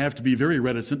 you didn't have to be very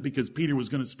reticent because Peter was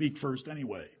going to speak first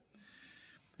anyway.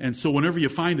 And so whenever you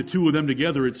find the two of them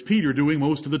together, it's Peter doing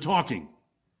most of the talking.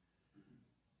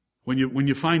 When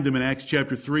you find them in Acts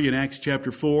chapter 3 and Acts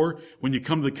chapter 4, when you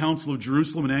come to the Council of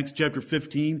Jerusalem in Acts chapter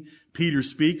 15, Peter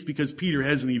speaks because Peter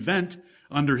has an event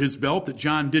under his belt that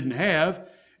John didn't have,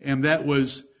 and that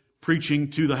was preaching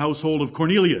to the household of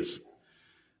Cornelius.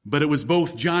 But it was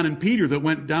both John and Peter that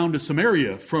went down to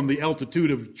Samaria from the altitude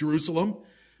of Jerusalem,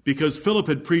 because Philip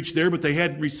had preached there, but they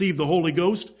hadn't received the Holy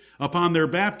Ghost upon their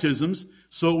baptisms.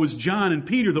 So it was John and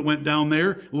Peter that went down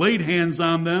there, laid hands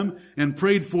on them, and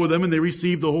prayed for them, and they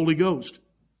received the Holy Ghost.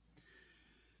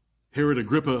 Herod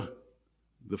Agrippa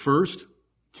I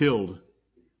killed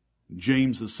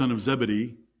James, the son of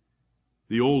Zebedee,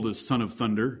 the oldest son of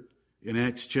thunder, in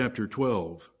Acts chapter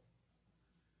 12.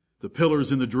 The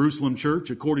pillars in the Jerusalem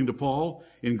church, according to Paul,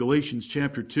 in Galatians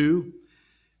chapter 2,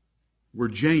 were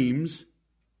James,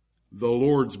 the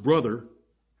Lord's brother,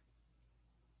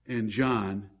 and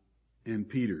John and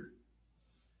Peter.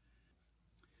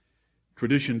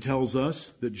 Tradition tells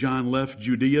us that John left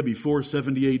Judea before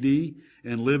 70 AD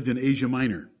and lived in Asia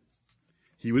Minor.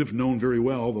 He would have known very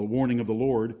well the warning of the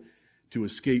Lord to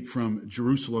escape from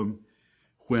Jerusalem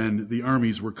when the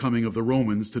armies were coming of the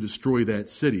Romans to destroy that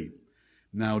city.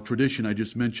 Now, tradition, I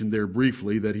just mentioned there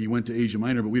briefly that he went to Asia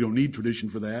Minor, but we don't need tradition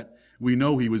for that. We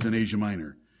know he was in Asia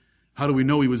Minor. How do we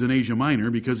know he was in Asia Minor?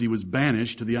 Because he was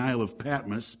banished to the Isle of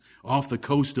Patmos off the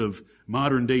coast of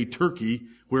modern-day Turkey,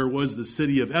 where was the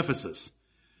city of Ephesus.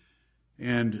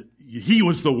 And he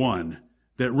was the one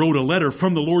that wrote a letter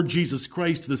from the Lord Jesus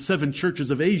Christ to the 7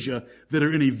 churches of Asia that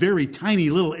are in a very tiny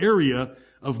little area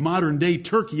of modern-day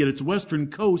Turkey at its western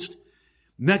coast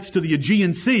next to the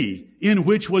Aegean Sea, in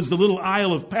which was the little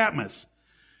Isle of Patmos.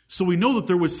 So we know that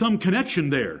there was some connection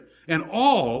there. And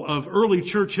all of early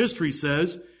church history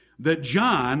says that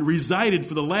John resided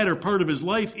for the latter part of his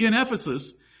life in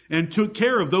Ephesus and took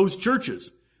care of those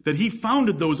churches, that he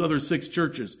founded those other 6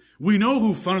 churches. We know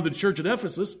who founded the church at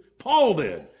Ephesus. Paul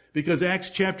did, because Acts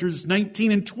chapters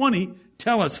 19 and 20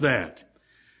 tell us that.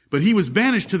 But he was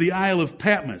banished to the Isle of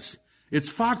Patmos. It's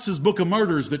Fox's Book of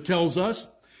Martyrs that tells us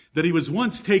that he was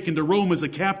once taken to Rome as a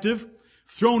captive,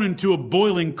 thrown into a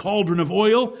boiling cauldron of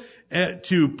oil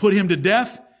to put him to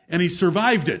death, and he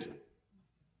survived it.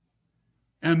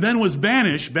 And then was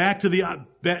banished back to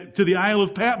the Isle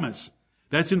of Patmos.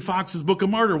 That's in Fox's Book of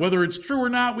Martyrs. Whether it's true or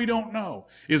not, we don't know.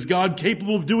 Is God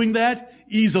capable of doing that?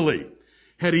 Easily.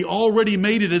 Had he already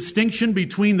made a distinction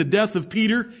between the death of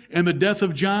Peter and the death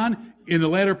of John in the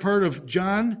latter part of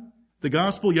John, the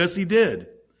Gospel? Yes, he did.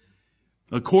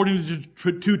 According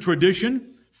to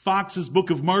tradition, Fox's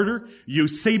Book of Martyrs,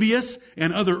 Eusebius,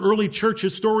 and other early church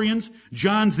historians,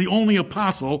 John's the only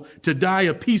apostle to die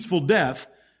a peaceful death,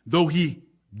 though he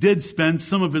did spend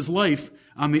some of his life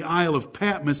on the Isle of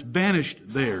Patmos, banished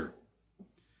there.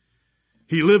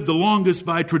 He lived the longest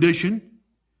by tradition.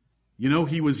 You know,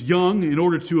 he was young in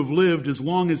order to have lived as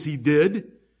long as he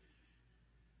did.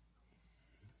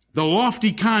 The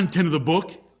lofty content of the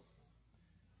book,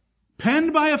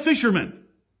 penned by a fisherman.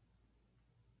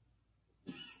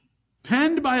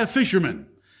 penned by a fisherman.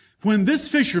 When this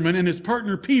fisherman and his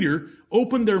partner Peter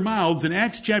opened their mouths in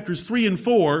Acts chapters 3 and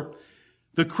 4,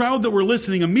 the crowd that were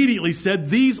listening immediately said,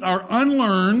 "These are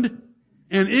unlearned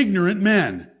and ignorant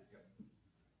men."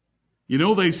 You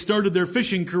know, they started their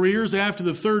fishing careers after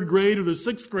the 3rd grade or the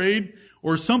 6th grade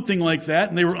or something like that,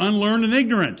 and they were unlearned and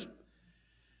ignorant.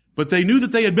 But they knew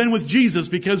that they had been with Jesus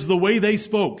because of the way they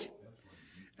spoke.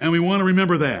 And we want to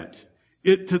remember that.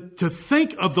 To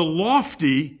think of the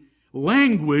lofty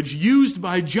language used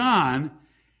by John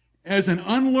as an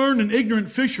unlearned and ignorant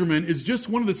fisherman is just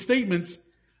one of the statements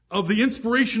of the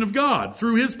inspiration of God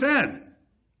through his pen.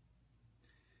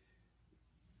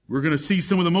 We're going to see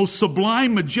some of the most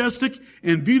sublime, majestic,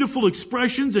 and beautiful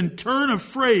expressions and turn of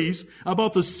phrase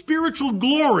about the spiritual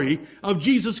glory of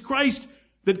Jesus Christ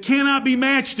that cannot be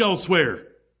matched elsewhere.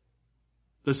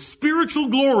 The spiritual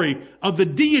glory of the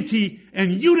deity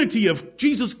and unity of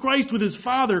Jesus Christ with his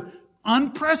Father,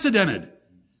 unprecedented.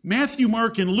 Matthew,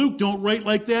 Mark, and Luke don't write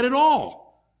like that at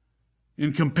all.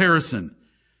 In comparison,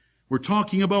 we're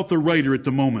talking about the writer at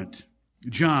the moment,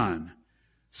 John,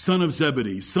 son of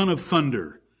Zebedee, son of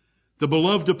thunder, the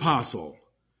beloved apostle,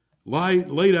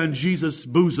 laid on Jesus'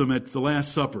 bosom at the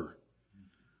Last Supper.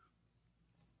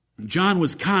 John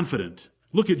was confident.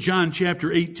 Look at John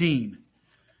chapter 18.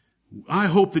 I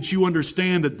hope that you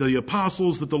understand that the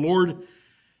apostles that the Lord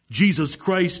Jesus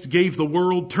Christ gave the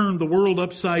world, turned the world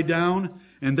upside down,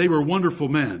 and they were wonderful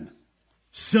men.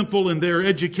 Simple in their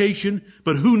education,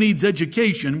 but who needs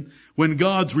education when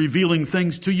God's revealing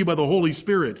things to you by the Holy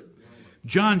Spirit?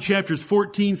 John chapters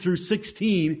 14 through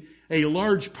 16, a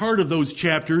large part of those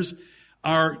chapters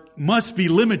must be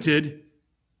limited.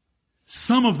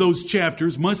 Some of those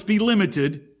chapters must be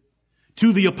limited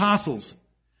to the apostles,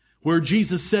 where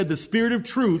Jesus said, "The Spirit of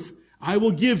truth I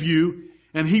will give you,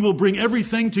 and he will bring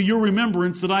everything to your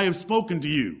remembrance that I have spoken to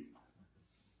you."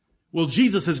 Well,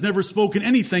 Jesus has never spoken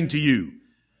anything to you.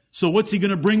 So what's he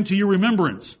going to bring to your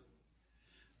remembrance?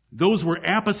 Those were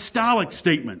apostolic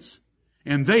statements,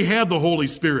 and they had the Holy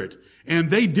Spirit, and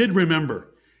they did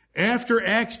remember. After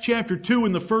Acts chapter 2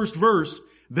 in the first verse,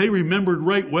 they remembered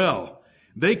right well.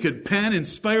 They could pen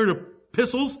inspired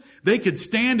epistles. They could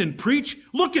stand and preach.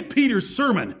 Look at Peter's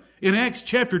sermon in Acts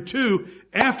chapter 2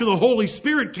 after the Holy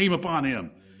Spirit came upon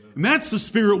him. And that's the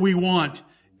Spirit we want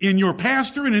in your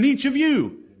pastor and in each of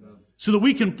you, so that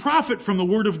we can profit from the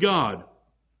Word of God.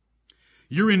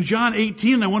 You're in John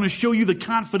 18, and I want to show you the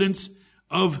confidence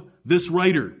of this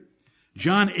writer.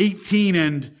 John 18,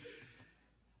 and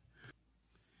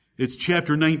it's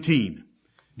chapter 19.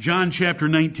 John chapter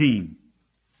 19.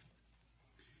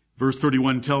 Verse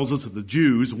 31 tells us that the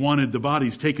Jews wanted the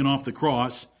bodies taken off the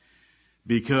cross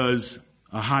because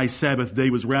a high Sabbath day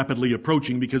was rapidly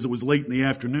approaching, because it was late in the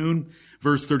afternoon.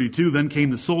 Verse 32, "Then came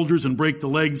the soldiers and brake the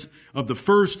legs of the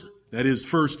first," that is,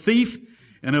 first thief,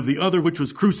 "and of the other which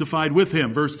was crucified with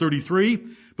him." Verse 33,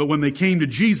 "But when they came to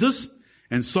Jesus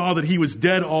and saw that he was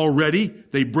dead already,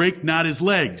 they brake not his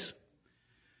legs.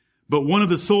 But one of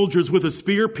the soldiers with a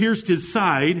spear pierced his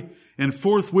side, and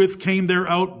forthwith came there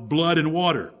out blood and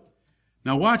water."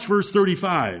 Now watch verse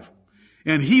 35.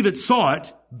 "And he that saw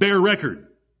it bare record.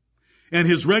 And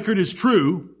his record is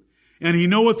true, and he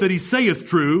knoweth that he saith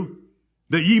true,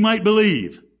 that ye might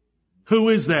believe." Who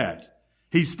is that?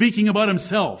 He's speaking about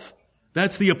himself.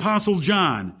 That's the Apostle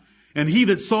John. "And he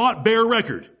that saw it bare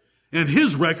record, and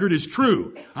his record is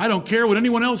true." I don't care what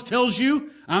anyone else tells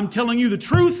you. I'm telling you the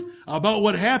truth about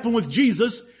what happened with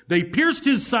Jesus. They pierced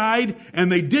his side,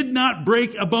 and they did not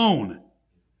break a bone.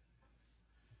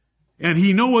 "And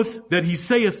he knoweth that he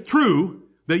saith true,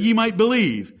 that ye might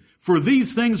believe. For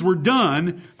these things were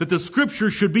done, that the scripture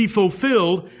should be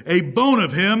fulfilled, a bone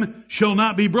of him shall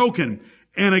not be broken.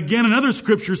 And again another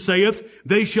scripture saith,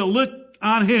 they shall look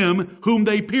on him whom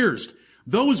they pierced."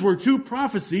 Those were two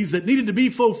prophecies that needed to be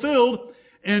fulfilled,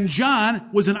 and John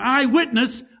was an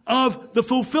eyewitness of the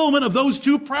fulfillment of those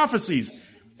two prophecies.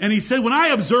 And he said, "When I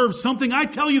observe something, I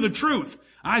tell you the truth.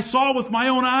 I saw with my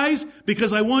own eyes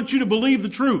because I want you to believe the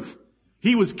truth."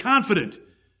 He was confident.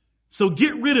 So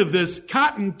get rid of this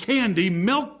cotton candy,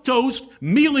 milk toast,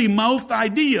 mealy-mouthed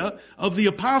idea of the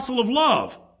apostle of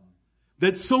love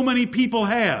that so many people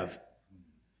have.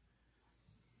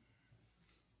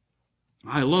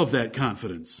 I love that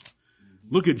confidence.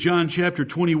 Look at John chapter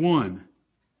 21,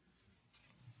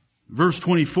 verse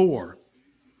 24.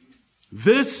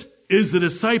 "This is the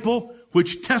disciple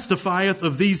which testifieth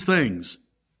of these things."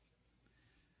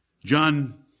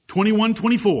 John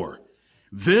 21:24.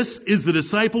 "This is the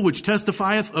disciple which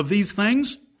testifieth of these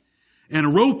things,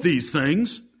 and wrote these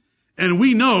things, and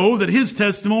we know that his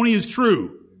testimony is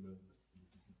true."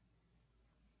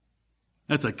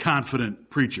 That's a confident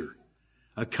preacher.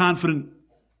 a confident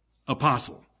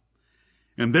apostle.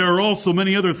 And there are also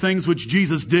many other things which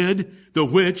Jesus did, the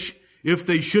which, if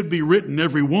they should be written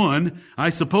every one, I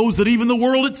suppose that even the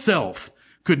world itself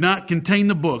could not contain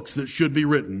the books that should be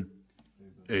written.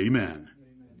 Amen.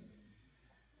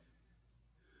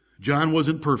 John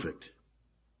wasn't perfect.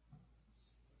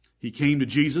 He came to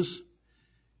Jesus,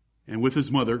 and with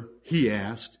his mother,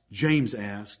 James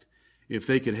asked, if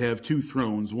they could have 2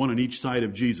 thrones, one on each side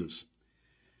of Jesus.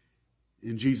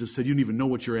 And Jesus said, you don't even know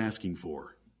what you're asking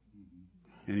for.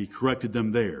 And he corrected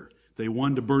them there. They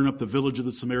wanted to burn up the village of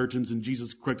the Samaritans, and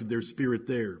Jesus corrected their spirit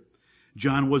there.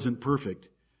 John wasn't perfect,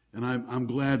 and I'm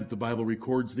glad that the Bible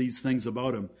records these things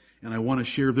about him. And I want to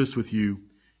share this with you.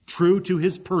 True to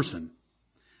his person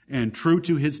and true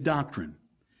to his doctrine,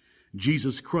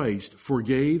 Jesus Christ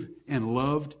forgave and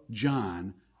loved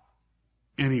John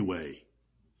anyway.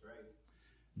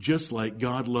 Just like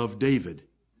God loved David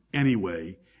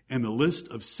anyway. And the list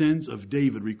of sins of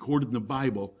David recorded in the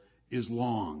Bible is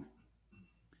long.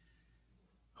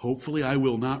 Hopefully I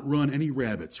will not run any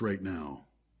rabbits right now.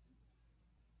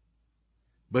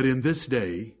 But in this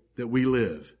day that we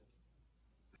live,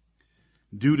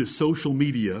 due to social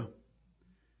media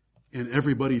and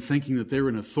everybody thinking that they're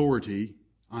an authority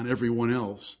on everyone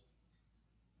else,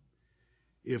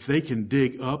 if they can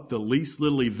dig up the least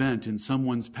little event in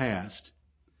someone's past,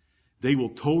 they will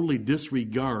totally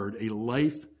disregard a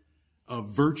life of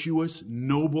virtuous,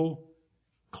 noble,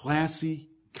 classy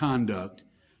conduct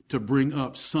to bring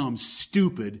up some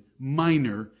stupid,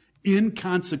 minor,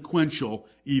 inconsequential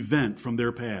event from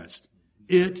their past.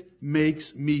 It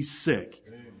makes me sick.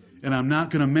 And I'm not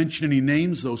going to mention any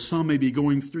names, though some may be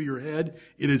going through your head.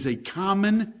 It is a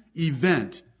common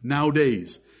event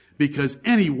nowadays because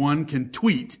anyone can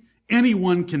tweet,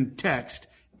 anyone can text,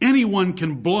 anyone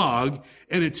can blog,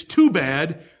 and it's too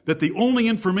bad that the only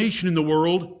information in the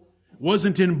world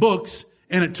wasn't in books,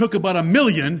 and it took about 1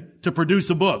 million to produce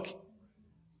a book.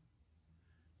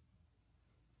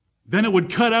 Then it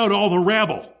would cut out all the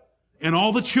rabble, and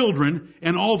all the children,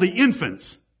 and all the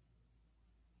infants,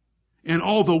 and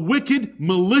all the wicked,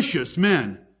 malicious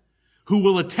men who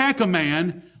will attack a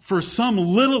man for some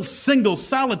little single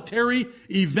solitary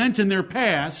event in their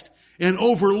past and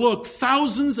overlook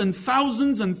thousands and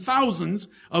thousands and thousands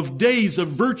of days of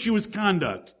virtuous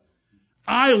conduct.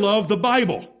 I love the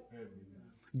Bible.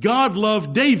 God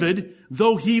loved David,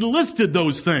 though he listed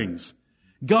those things.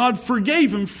 God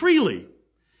forgave him freely.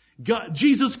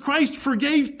 Jesus Christ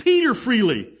forgave Peter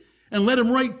freely and let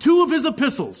him write 2 of his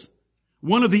epistles.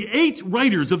 One of the 8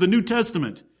 writers of the New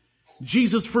Testament.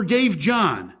 Jesus forgave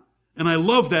John. And I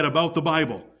love that about the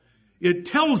Bible. It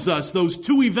tells us those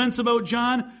 2 events about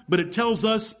John, but it tells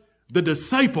us the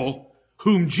disciple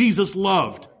whom Jesus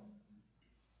loved.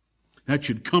 That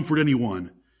should comfort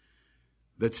anyone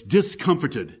that's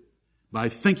discomforted by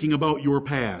thinking about your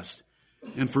past.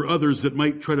 And for others that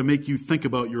might try to make you think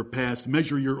about your past,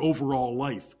 measure your overall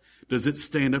life. Does it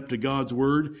stand up to God's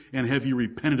word? And have you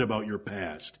repented about your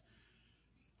past?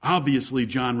 Obviously,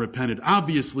 John repented.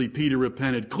 Obviously, Peter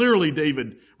repented. Clearly,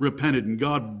 David repented, and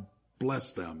God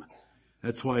blessed them.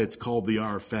 That's why it's called the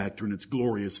R Factor, and it's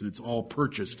glorious, and it's all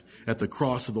purchased at the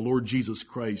cross of the Lord Jesus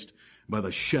Christ by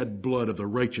the shed blood of the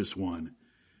righteous one.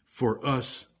 For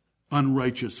us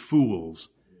unrighteous fools,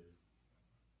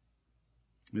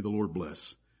 may the Lord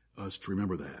bless us to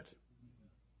remember that.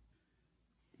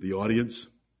 The audience,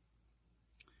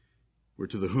 we're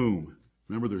to the whom.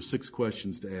 Remember, there's 6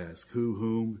 questions to ask. Who,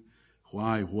 whom,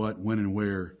 why, what, when, and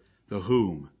where. The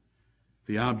whom.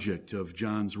 The object of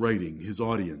John's writing, his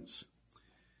audience.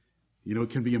 You know, it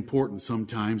can be important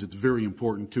sometimes. It's very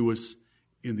important to us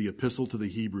in the epistle to the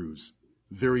Hebrews.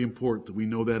 Very important that we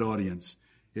know that audience.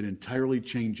 It entirely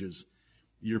changes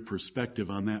your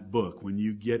perspective on that book when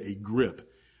you get a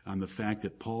grip on the fact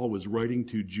that Paul was writing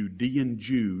to Judean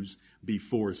Jews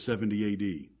before 70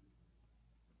 A.D.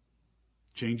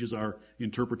 Changes our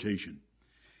interpretation.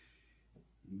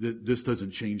 This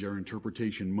doesn't change our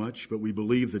interpretation much, but we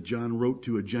believe that John wrote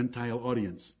to a Gentile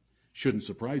audience. Shouldn't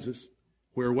surprise us.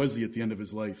 Where was he at the end of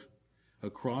his life?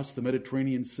 Across the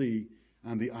Mediterranean Sea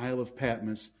on the Isle of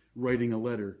Patmos, writing a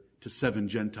letter to 7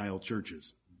 Gentile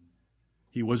churches.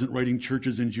 He wasn't writing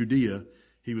churches in Judea.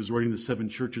 He was writing the 7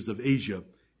 churches of Asia.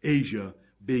 Asia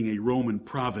being a Roman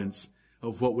province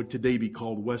of what would today be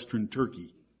called Western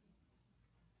Turkey.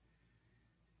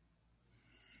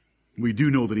 We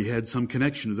do know that he had some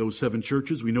connection to those 7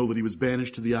 churches. We know that he was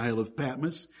banished to the Isle of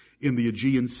Patmos in the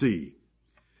Aegean Sea.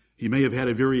 He may have had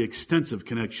a very extensive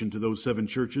connection to those 7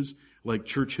 churches, like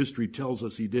church history tells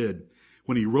us he did.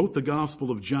 When he wrote the Gospel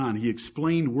of John, he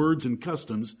explained words and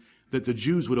customs that the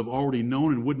Jews would have already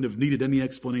known and wouldn't have needed any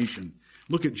explanation.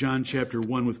 Look at John chapter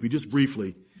 1 with me just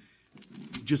briefly.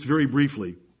 Just very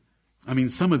briefly. I mean,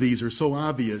 some of these are so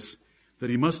obvious that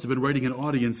he must have been writing an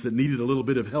audience that needed a little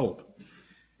bit of help.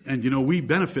 And, we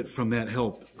benefit from that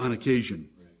help on occasion.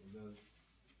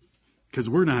 Because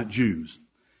we're not Jews.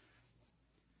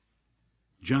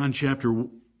 John chapter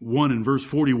 1 and verse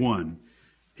 41.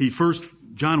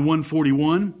 John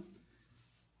 1:41.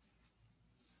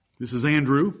 This is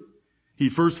Andrew. He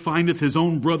first findeth his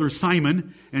own brother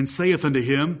Simon, and saith unto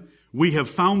him, We have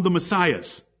found the Messiah,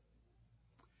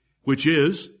 which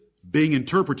is, being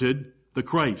interpreted, the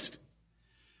Christ.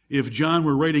 If John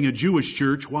were writing a Jewish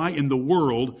church, why in the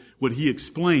world would he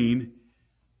explain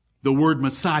the word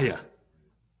Messiah?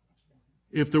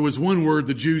 If there was one word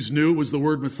the Jews knew, it was the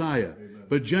word Messiah. Amen.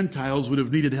 But Gentiles would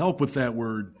have needed help with that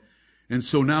word. And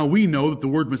so now we know that the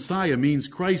word Messiah means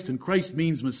Christ, and Christ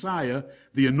means Messiah,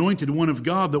 the anointed one of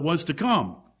God that was to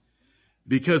come.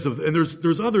 And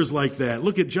there's others like that.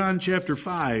 Look at John chapter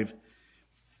 5.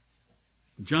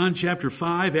 John chapter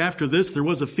 5, after this, there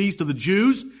was a feast of the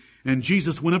Jews, and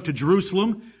Jesus went up to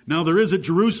Jerusalem. Now there is at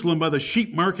Jerusalem by the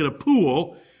sheep market a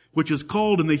pool, which is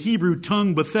called in the Hebrew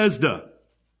tongue Bethesda.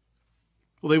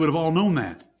 Well, they would have all known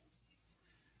that.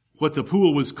 What the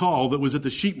pool was called that was at the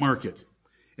sheep market.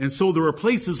 And so there are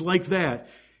places like that.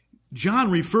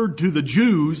 John referred to the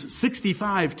Jews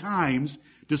 65 times,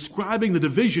 describing the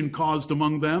division caused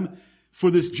among them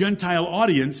for this Gentile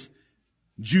audience.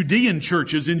 Judean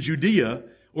churches in Judea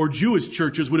or Jewish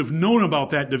churches would have known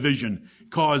about that division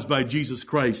caused by Jesus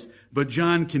Christ. But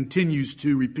John continues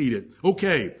to repeat it.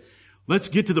 Okay, let's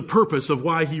get to the purpose of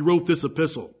why he wrote this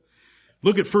epistle.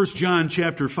 Look at 1 John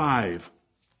chapter 5.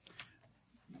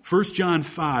 1 John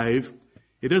 5,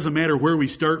 it doesn't matter where we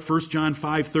start, 1 John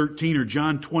 5:13 or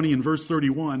John 20 and verse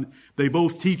 31, they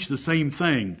both teach the same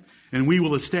thing. And we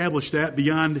will establish that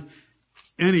beyond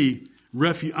any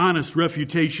honest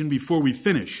refutation before we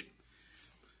finish.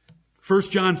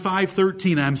 1 John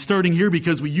 5:13, I'm starting here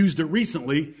because we used it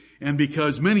recently and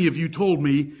because many of you told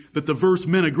me that the verse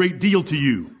meant a great deal to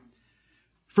you.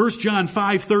 1 John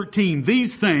 5:13,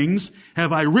 These things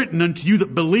have I written unto you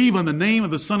that believe on the name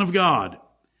of the Son of God,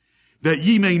 that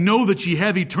ye may know that ye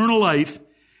have eternal life,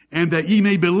 and that ye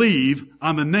may believe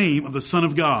on the name of the Son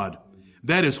of God.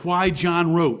 That is why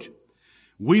John wrote.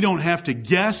 We don't have to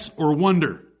guess or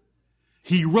wonder.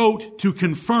 He wrote to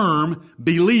confirm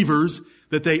believers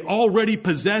that they already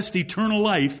possessed eternal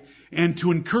life and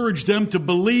to encourage them to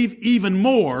believe even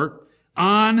more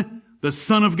on the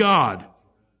Son of God.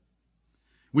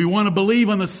 We want to believe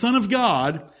on the Son of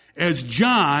God as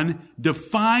John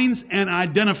defines and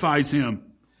identifies him.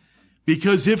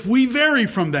 Because if we vary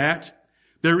from that,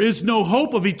 there is no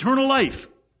hope of eternal life.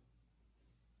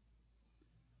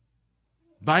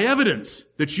 By evidence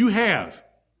that you have,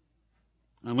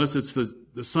 unless it's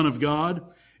the Son of God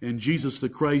and Jesus the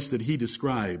Christ that he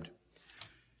described.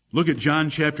 Look at John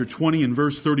chapter 20 and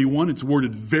verse 31. It's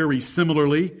worded very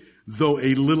similarly, though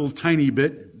a little tiny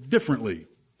bit differently.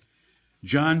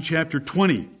 John chapter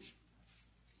 20.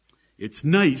 It's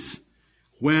nice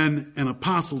when an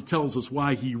apostle tells us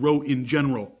why he wrote in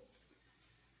general.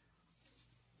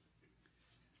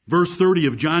 Verse 30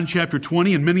 of John chapter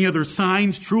 20, And many other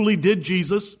signs truly did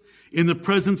Jesus in the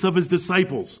presence of his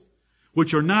disciples,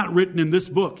 which are not written in this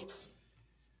book.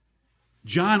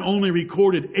 John only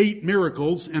recorded 8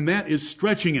 miracles, and that is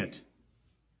stretching it.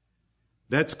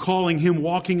 That's calling him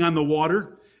walking on the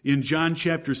water in John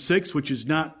chapter 6, which is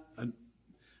not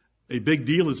a big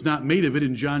deal. It's not made of it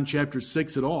in John chapter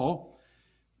 6 at all,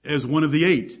 as one of the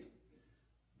 8.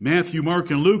 Matthew,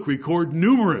 Mark, and Luke record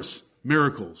numerous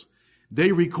miracles.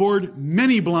 They record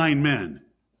many blind men.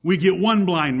 We get one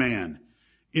blind man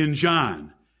in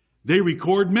John. They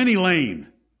record many lame.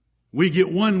 We get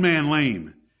one man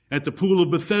lame at the pool of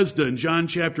Bethesda in John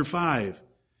chapter 5.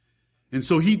 And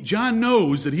so John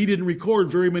knows that he didn't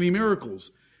record very many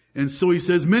miracles. And so he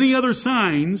says, many other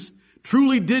signs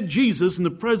truly did Jesus in the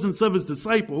presence of his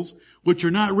disciples, which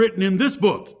are not written in this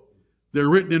book. They're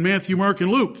written in Matthew, Mark,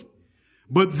 and Luke.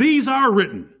 But these are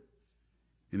written.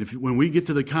 And when we get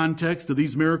to the context of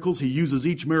these miracles, he uses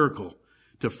each miracle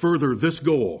to further this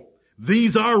goal.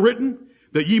 These are written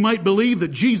that ye might believe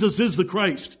that Jesus is the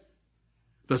Christ,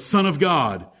 the Son of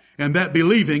God, and that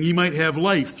believing ye might have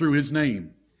life through his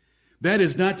name. That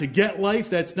is not to get life.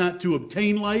 That's not to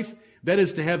obtain life. That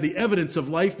is to have the evidence of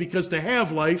life, because to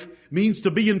have life means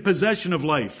to be in possession of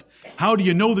life. How do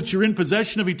you know that you're in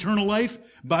possession of eternal life?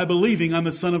 By believing on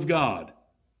the Son of God.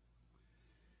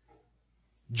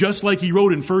 Just like he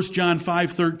wrote in 1 John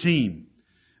 5:13.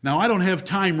 Now, I don't have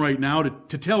time right now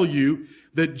to tell you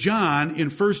that John in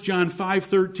 1 John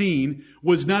 5:13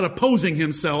 was not opposing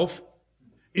himself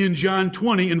in John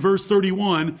 20 and verse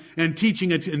 31 and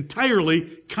teaching an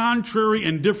entirely contrary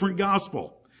and different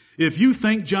gospel. If you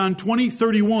think John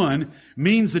 20:31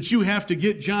 means that you have to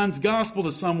get John's gospel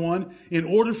to someone in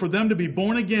order for them to be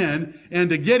born again and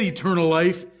to get eternal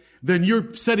life, then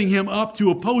you're setting him up to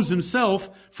oppose himself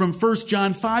from 1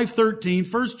 John 5:13,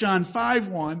 1 John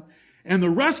 5:1, and the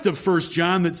rest of 1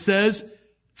 John that says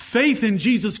faith in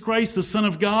Jesus Christ, the Son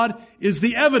of God, is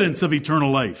the evidence of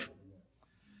eternal life.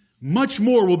 Much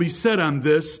more will be said on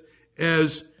this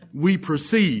as we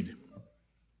proceed.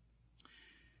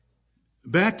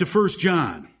 Back to 1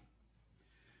 John.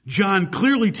 John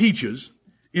clearly teaches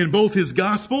in both his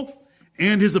gospel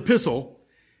and his epistle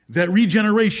that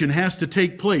regeneration has to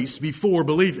take place before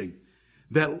believing,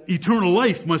 that eternal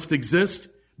life must exist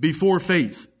before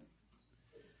faith.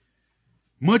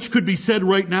 Much could be said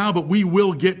right now, but we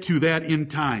will get to that in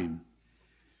time.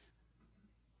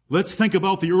 Let's think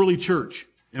about the early church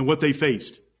and what they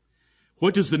faced.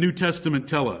 What does the New Testament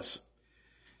tell us?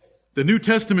 The New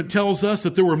Testament tells us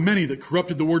that there were many that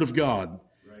corrupted the Word of God.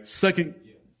 2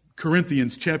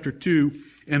 Corinthians chapter 2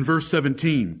 and verse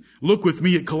 17. Look with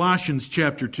me at Colossians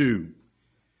chapter 2.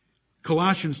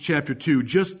 Colossians chapter 2,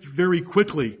 just very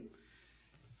quickly.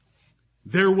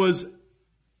 There was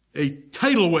a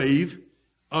tidal wave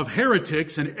of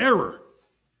heretics and error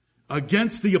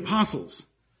against the apostles.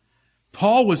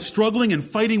 Paul was struggling and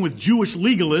fighting with Jewish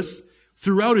legalists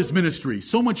throughout his ministry.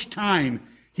 So much time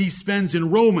he spends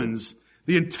in Romans,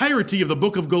 the entirety of the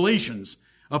book of Galatians,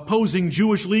 opposing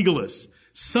Jewish legalists.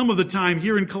 Some of the time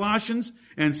here in Colossians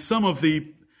and some of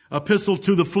the epistle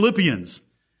to the Philippians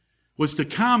was to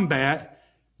combat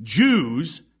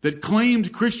Jews that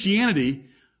claimed Christianity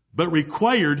but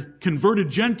required converted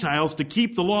Gentiles to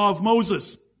keep the law of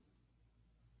Moses.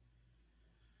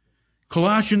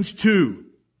 Colossians 2.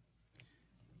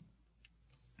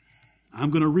 I'm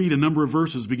going to read a number of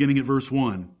verses beginning at verse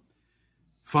 1.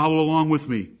 Follow along with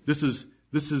me. This is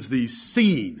the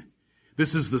scene.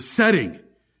 This is the setting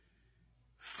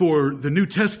for the New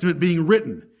Testament being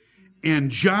written. And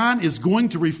John is going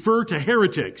to refer to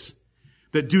heretics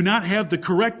that do not have the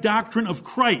correct doctrine of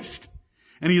Christ.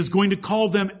 And he is going to call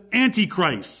them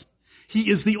antichrists. He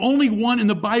is the only one in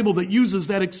the Bible that uses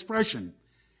that expression.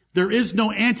 There is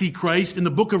no antichrist in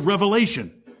the book of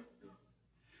Revelation.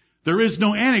 There is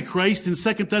no antichrist in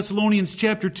 2 Thessalonians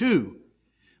chapter 2.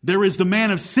 There is the man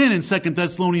of sin in 2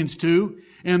 Thessalonians 2,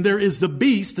 and there is the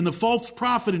beast and the false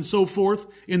prophet and so forth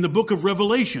in the book of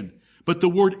Revelation. But the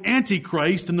word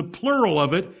antichrist and the plural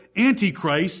of it,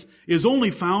 antichrist, is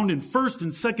only found in 1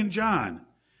 and 2 John.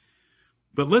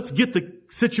 But let's get the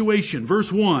situation.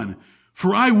 Verse 1,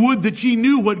 for I would that ye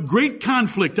knew what great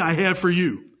conflict I have for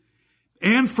you,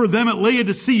 and for them at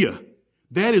Laodicea.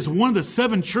 That is one of the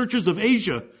 7 churches of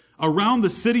Asia around the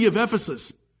city of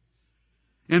Ephesus.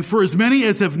 And for as many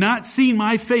as have not seen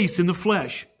my face in the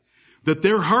flesh, that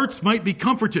their hearts might be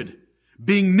comforted,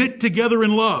 being knit together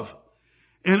in love,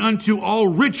 and unto all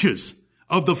riches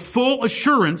of the full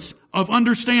assurance of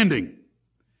understanding,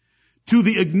 to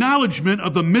the acknowledgement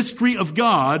of the mystery of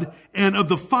God and of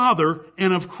the Father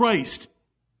and of Christ.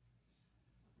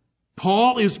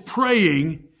 Paul is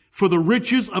praying for the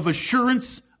riches of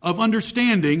assurance of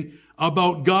understanding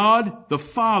about God, the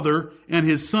Father, and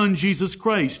His Son, Jesus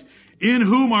Christ, in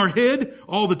whom are hid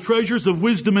all the treasures of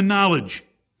wisdom and knowledge.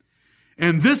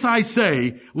 And this I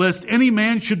say, lest any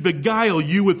man should beguile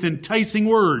you with enticing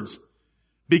words,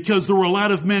 because there were a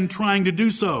lot of men trying to do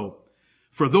so.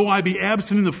 For though I be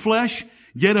absent in the flesh,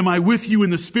 yet am I with you in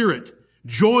the Spirit,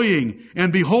 joying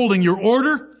and beholding your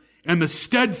order and the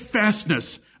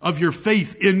steadfastness of your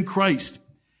faith in Christ.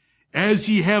 As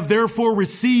ye have therefore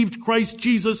received Christ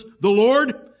Jesus the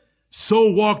Lord,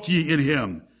 so walk ye in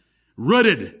him,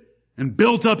 rooted and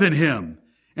built up in him,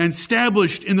 and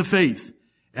established in the faith,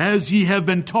 as ye have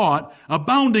been taught,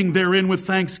 abounding therein with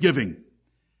thanksgiving.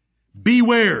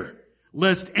 Beware,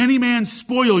 lest any man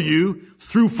spoil you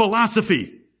through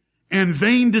philosophy and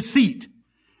vain deceit,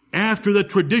 after the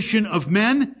tradition of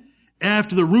men,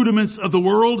 after the rudiments of the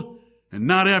world, and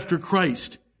not after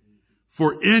Christ.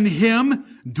 For in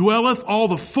him dwelleth all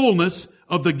the fullness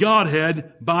of the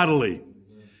Godhead bodily.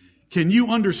 Can you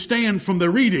understand from the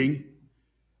reading,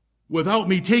 without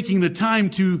me taking the time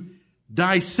to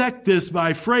dissect this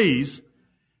by phrase,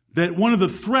 that one of the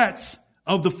threats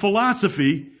of the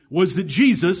philosophy was that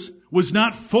Jesus was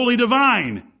not fully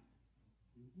divine?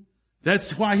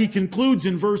 That's why he concludes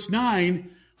in verse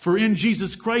 9, for in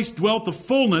Jesus Christ dwelt the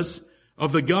fullness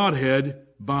of the Godhead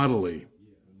bodily.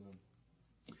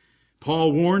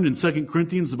 Paul warned in 2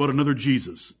 Corinthians about another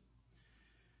Jesus.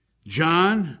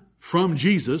 John, from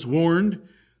Jesus, warned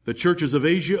the churches of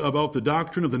Asia about the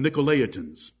doctrine of the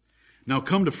Nicolaitans. Now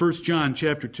come to 1 John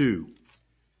chapter 2.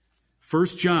 1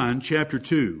 John chapter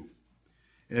 2,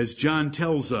 as John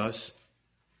tells us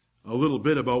a little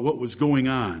bit about what was going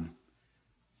on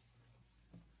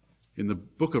in the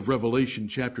book of Revelation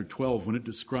chapter 12, when it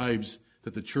describes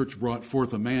that the church brought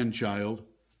forth a man-child.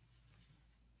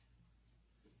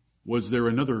 Was there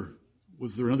another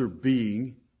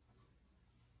being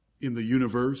in the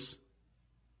universe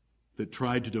that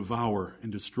tried to devour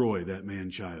and destroy that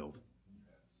man-child?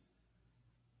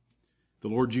 The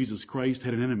Lord Jesus Christ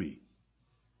had an enemy.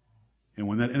 And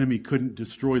when that enemy couldn't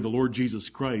destroy the Lord Jesus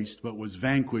Christ, but was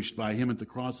vanquished by him at the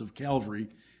cross of Calvary,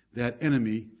 that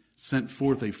enemy sent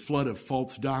forth a flood of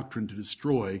false doctrine to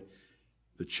destroy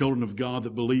the children of God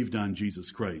that believed on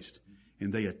Jesus Christ.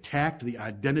 And they attacked the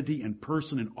identity and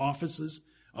person and offices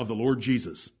of the Lord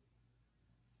Jesus.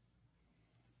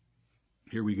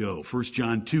 Here we go. 1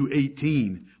 John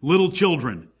 2:18. Little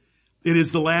children, it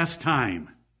is the last time.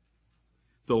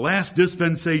 The last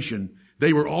dispensation.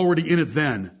 They were already in it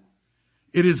then.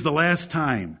 It is the last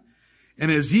time.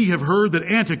 And as ye have heard that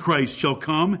Antichrist shall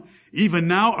come, even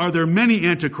now are there many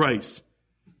Antichrists,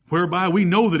 whereby we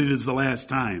know that it is the last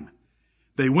time.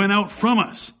 They went out from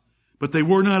us, but they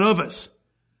were not of us.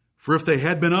 For if they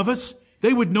had been of us,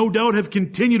 they would no doubt have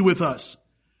continued with us.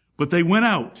 But they went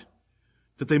out,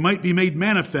 that they might be made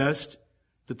manifest,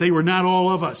 that they were not all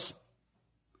of us.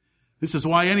 This is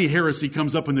why any heresy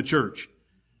comes up in the church.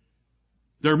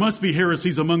 There must be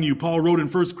heresies among you. Paul wrote in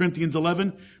 1 Corinthians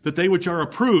 11 that they which are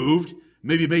approved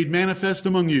may be made manifest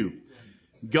among you.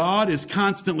 God is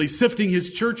constantly sifting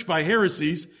his church by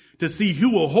heresies to see who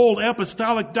will hold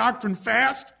apostolic doctrine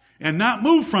fast and not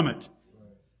move from it.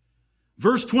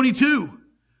 Verse 22,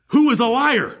 who is a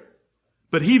liar?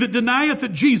 But he that denieth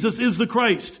that Jesus is the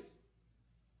Christ.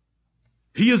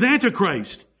 He is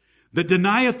Antichrist, that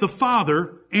denieth the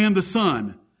Father and the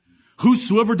Son.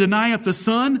 Whosoever denieth the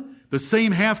Son, the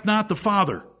same hath not the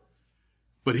Father.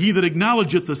 But he that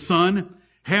acknowledgeth the Son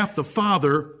hath the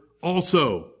Father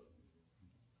also.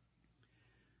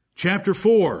 Chapter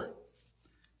 4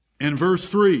 and verse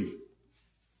 3.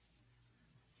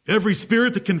 Every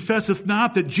spirit that confesseth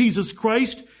not that Jesus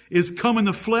Christ is come in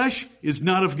the flesh is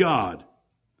not of God.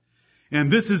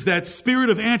 And this is that spirit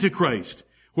of Antichrist,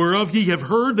 whereof ye have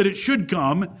heard that it should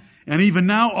come, and even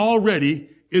now already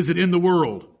is it in the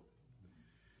world.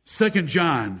 2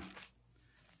 John,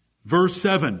 verse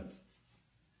 7.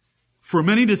 For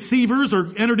many deceivers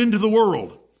are entered into the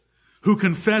world, who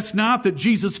confess not that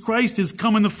Jesus Christ is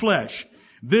come in the flesh.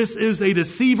 This is a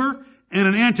deceiver and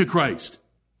an antichrist.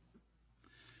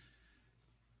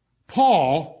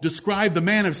 Paul described the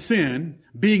man of sin,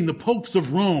 being the popes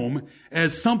of Rome,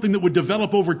 as something that would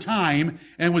develop over time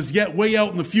and was yet way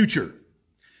out in the future.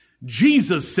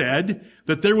 Jesus said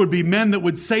that there would be men that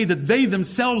would say that they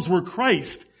themselves were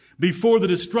Christ before the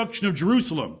destruction of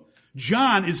Jerusalem.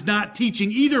 John is not teaching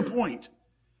either point.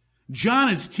 John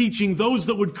is teaching those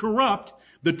that would corrupt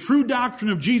the true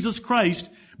doctrine of Jesus Christ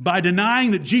by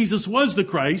denying that Jesus was the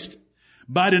Christ,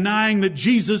 by denying that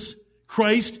Jesus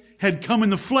Christ had come in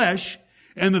the flesh,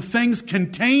 and the things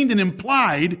contained and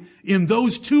implied in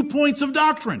those 2 points of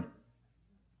doctrine.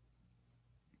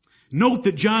 Note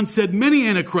that John said many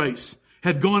antichrists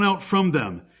had gone out from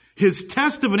them. His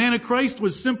test of an antichrist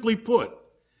was simply put,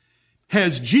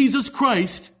 has Jesus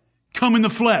Christ come in the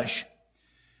flesh?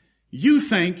 You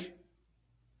think,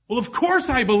 well, of course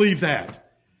I believe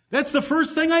that. That's the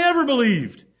first thing I ever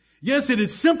believed. Yes, it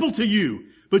is simple to you,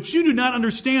 but you do not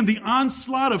understand the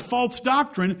onslaught of false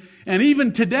doctrine, and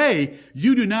even today,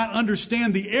 you do not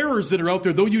understand the errors that are out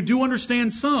there, though you do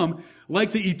understand some,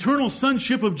 like the eternal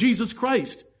sonship of Jesus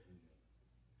Christ,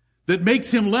 that makes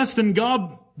him less than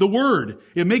God, the Word.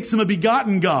 It makes him a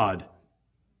begotten God.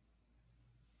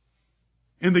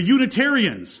 And the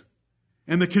Unitarians,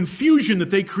 and the confusion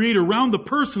that they create around the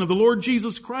person of the Lord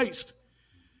Jesus Christ.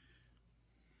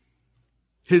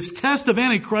 His test of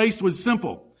Antichrist was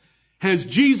simple. Has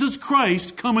Jesus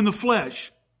Christ come in the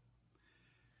flesh?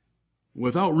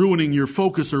 Without ruining your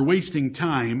focus or wasting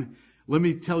time, let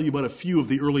me tell you about a few of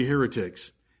the early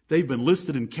heretics. They've been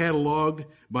listed and cataloged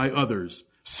by others.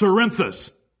 Cerinthus,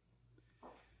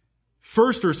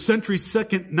 1st or century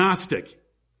second Gnostic.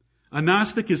 A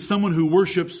Gnostic is someone who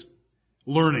worships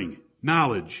learning,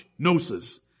 knowledge,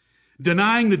 gnosis.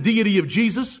 Denying the deity of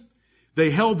Jesus, they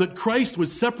held that Christ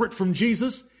was separate from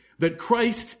Jesus, that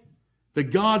Christ, the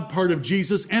God part of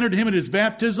Jesus, entered him at his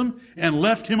baptism and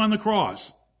left him on the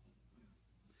cross.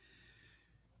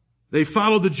 They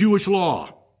followed the Jewish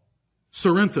law.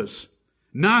 Cerinthus.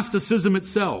 Gnosticism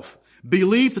itself.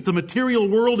 Belief that the material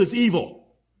world is evil.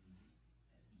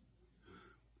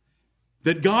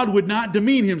 that God would not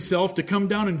demean himself to come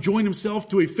down and join himself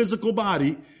to a physical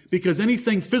body, because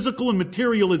anything physical and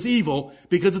material is evil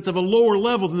because it's of a lower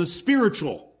level than the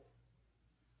spiritual.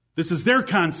 This is their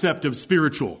concept of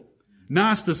spiritual.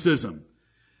 Gnosticism.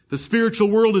 The spiritual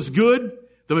world is good.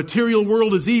 The material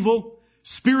world is evil.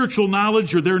 Spiritual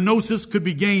knowledge or their gnosis could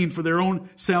be gained for their own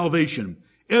salvation.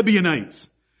 Ebionites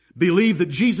believed that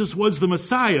Jesus was the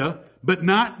Messiah, but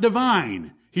not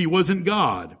divine. He wasn't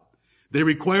God. They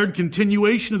required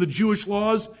continuation of the Jewish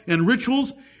laws and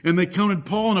rituals, and they counted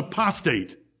Paul an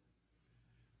apostate.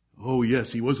 Oh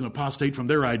yes, he was an apostate from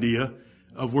their idea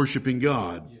of worshiping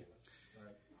God.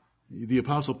 The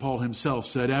Apostle Paul himself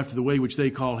said, after the way which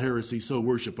they call heresy, so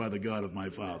worship by the God of my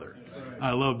Father.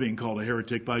 I love being called a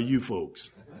heretic by you folks,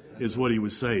 is what he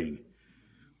was saying.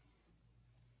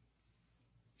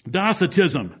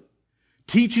 Docetism,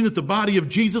 teaching that the body of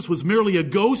Jesus was merely a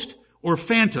ghost or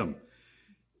phantom.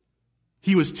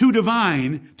 He was too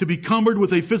divine to be cumbered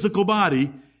with a physical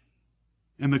body,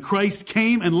 and the Christ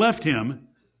came and left him.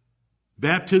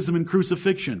 Baptism and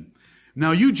crucifixion.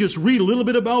 Now you just read a little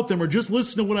bit about them or just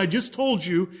listen to what I just told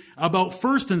you about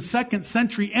first and second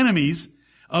century enemies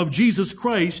of Jesus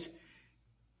Christ,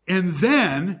 and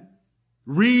then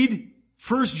read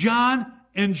 1 John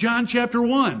and John chapter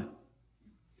 1.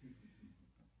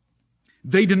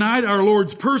 They denied our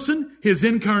Lord's person, his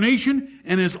incarnation,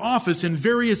 and his office in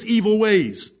various evil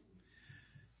ways.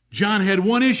 John had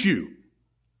one issue.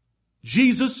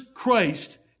 Jesus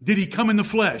Christ, did he come in the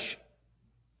flesh?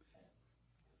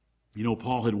 You know,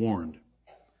 Paul had warned.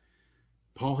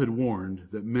 Paul had warned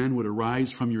that men would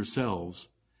arise from yourselves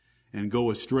and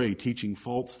go astray, teaching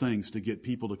false things to get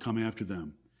people to come after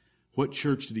them. What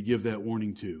church did he give that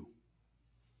warning to?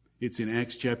 It's in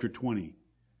Acts chapter 20,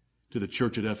 to the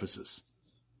church at Ephesus.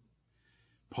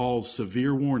 Paul's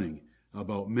severe warning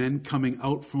about men coming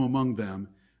out from among them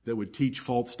that would teach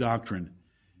false doctrine.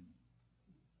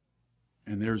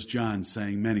 And there's John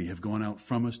saying many have gone out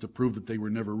from us to prove that they were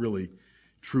never really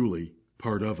truly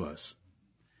part of us.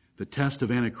 The test of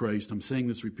Antichrist, I'm saying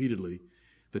this repeatedly,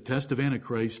 the test of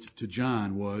Antichrist to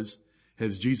John was,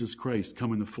 has Jesus Christ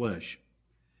come in the flesh?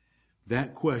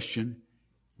 That question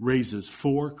raises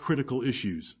 4 critical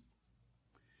issues.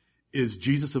 Is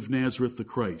Jesus of Nazareth the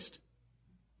Christ,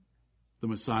 the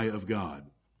Messiah of God?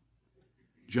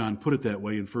 John put it that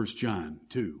way in 1 John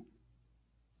 2.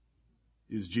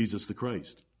 Is Jesus the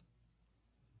Christ?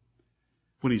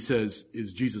 When he says,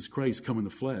 is Jesus Christ come in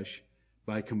the flesh,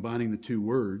 by combining the 2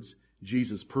 words,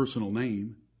 Jesus' personal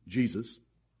name, Jesus,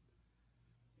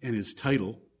 and his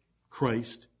title,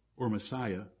 Christ or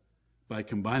Messiah, by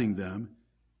combining them,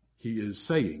 he is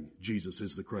saying Jesus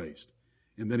is the Christ.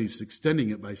 And then he's extending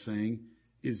it by saying,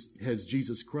 has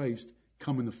Jesus Christ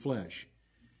come in the flesh?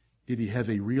 Did he have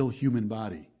a real human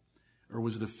body? Or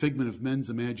was it a figment of men's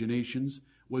imaginations?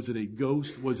 Was it a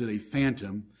ghost? Was it a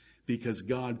phantom? Because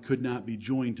God could not be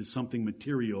joined to something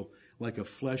material like a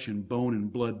flesh and bone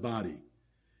and blood body.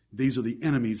 These are the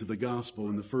enemies of the gospel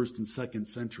in the 1st and 2nd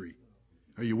century.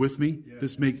 Are you with me? Yeah.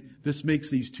 This makes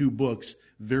these 2 books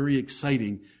very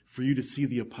exciting for you to see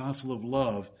the apostle of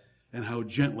love and how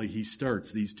gently he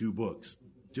starts these 2 books.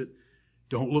 Just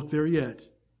don't look there yet.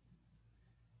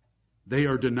 They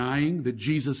are denying that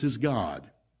Jesus is God.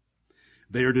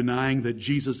 They are denying that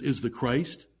Jesus is the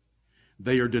Christ.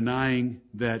 They are denying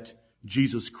that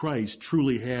Jesus Christ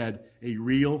truly had a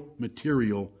real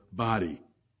material body.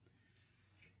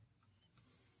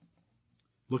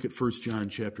 Look at 1 John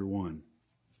chapter 1.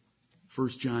 1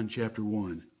 John chapter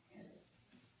 1.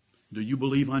 Do you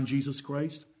believe on Jesus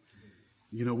Christ?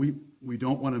 You know, we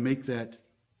don't want to make that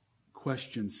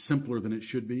question simpler than it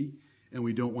should be, and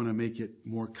we don't want to make it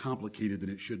more complicated than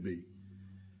it should be.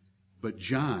 But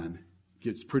John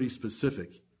gets pretty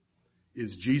specific.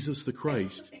 Is Jesus the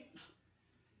Christ?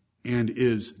 And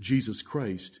is Jesus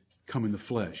Christ come in the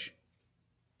flesh?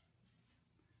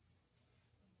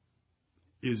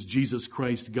 Is Jesus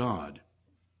Christ God?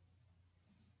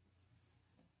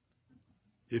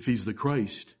 If he's the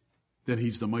Christ, then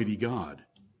he's the mighty God,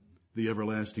 the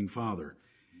everlasting Father.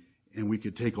 And we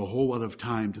could take a whole lot of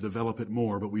time to develop it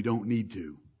more, but we don't need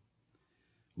to.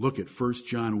 Look at 1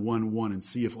 John 1:1 and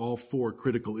see if all 4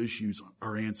 critical issues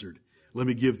are answered. Let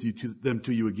me give them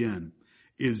to you again.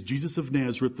 Is Jesus of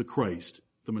Nazareth the Christ,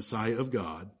 the Messiah of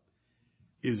God?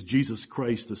 Is Jesus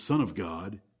Christ the Son of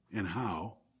God, and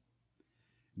how?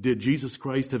 Did Jesus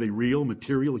Christ have a real,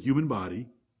 material, human body?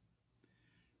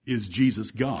 Is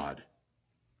Jesus God?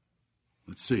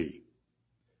 Let's see.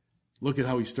 Look at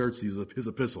how he starts his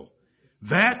epistle.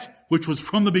 That which was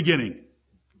from the beginning.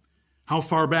 How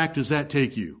far back does that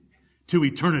take you? To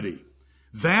eternity.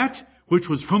 That which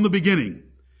was from the beginning.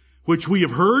 which we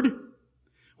have heard,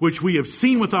 which we have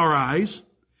seen with our eyes,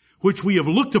 which we have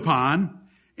looked upon,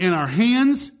 and our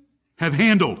hands have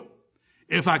handled.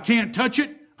 If I can't touch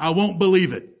it, I won't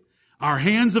believe it. Our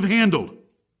hands have handled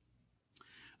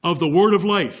of the word of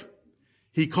life.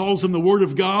 He calls him the word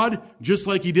of God, just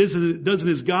like he does in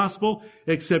his gospel,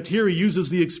 except here he uses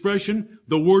the expression,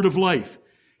 the word of life.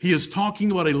 He is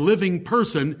talking about a living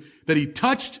person that he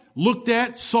touched, looked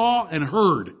at, saw, and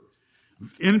heard.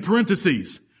 In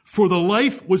parentheses, for the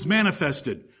life was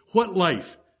manifested. What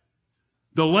life?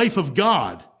 The life of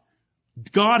God.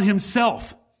 God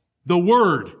himself, the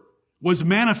word, was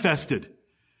manifested.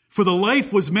 For the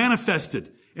life was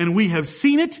manifested, and we have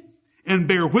seen it, and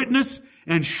bear witness,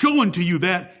 and show unto you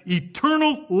that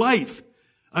eternal life,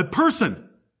 a person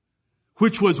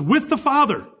which was with the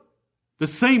Father, the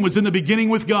same was in the beginning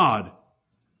with God,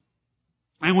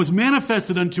 and was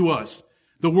manifested unto us.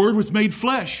 The Word was made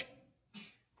flesh.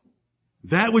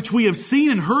 That which we have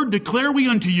seen and heard declare we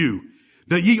unto you,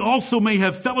 that ye also may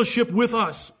have fellowship with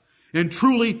us. And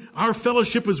truly, our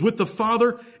fellowship is with the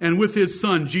Father and with his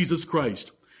Son, Jesus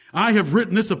Christ. I have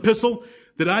written this epistle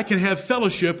that I can have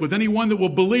fellowship with anyone that will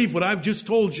believe what I've just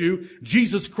told you.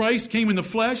 Jesus Christ came in the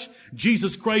flesh.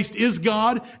 Jesus Christ is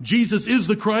God. Jesus is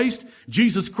the Christ.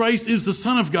 Jesus Christ is the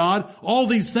Son of God. All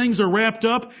these things are wrapped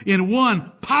up in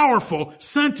one powerful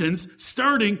sentence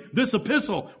starting this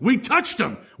epistle. We touched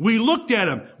him. We looked at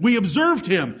him. We observed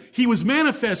him. He was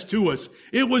manifest to us.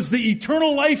 It was the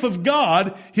eternal life of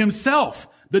God himself.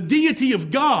 The deity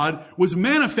of God was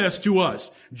manifest to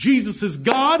us. Jesus is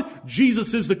God.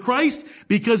 Jesus is the Christ,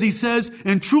 because he says,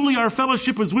 and truly our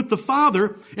fellowship is with the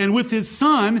Father and with his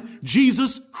Son,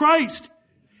 Jesus Christ.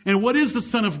 And what is the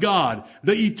Son of God?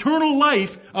 The eternal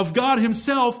life of God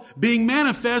himself being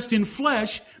manifest in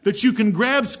flesh that you can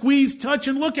grab, squeeze, touch,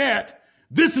 and look at.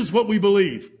 This is what we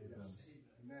believe.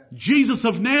 Jesus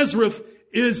of Nazareth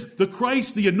is the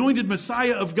Christ, the anointed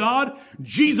Messiah of God.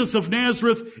 Jesus of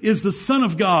Nazareth is the Son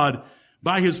of God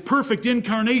by his perfect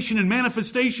incarnation and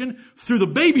manifestation through the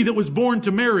baby that was born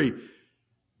to Mary.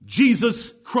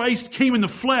 Jesus Christ came in the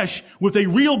flesh with a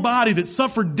real body that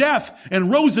suffered death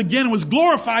and rose again and was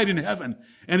glorified in heaven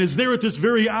and is there at this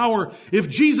very hour. If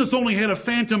Jesus only had a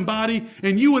phantom body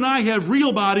and you and I have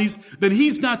real bodies, then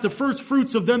he's not the first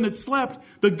fruits of them that slept.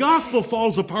 The gospel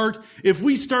falls apart if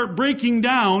we start breaking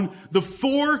down the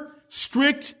four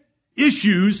strict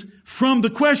issues from the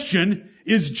question,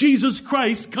 is Jesus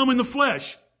Christ come in the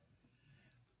flesh?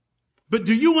 But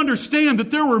do you understand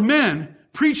that there were men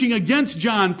preaching against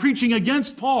John, preaching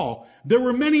against Paul? There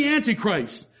were many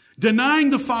antichrists,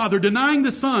 denying the Father, denying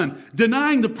the Son,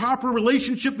 denying the proper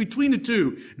relationship between the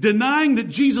two, denying that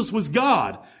Jesus was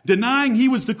God, denying he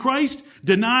was the Christ,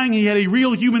 denying he had a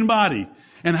real human body.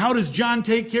 And how does John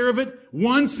take care of it?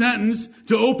 One sentence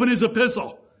to open his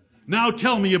epistle. Now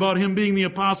tell me about him being the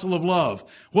apostle of love.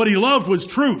 What he loved was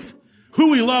truth.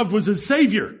 Who he loved was his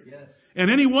Savior. Yes. And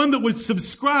anyone that would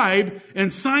subscribe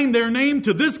and sign their name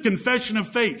to this confession of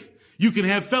faith, you can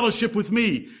have fellowship with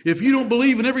me. If you don't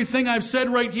believe in everything I've said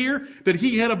right here, that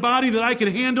he had a body that I could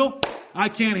handle, I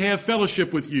can't have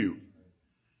fellowship with you.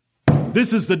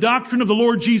 This is the doctrine of the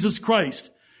Lord Jesus Christ.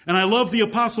 And I love the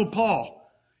apostle Paul.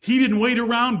 He didn't wait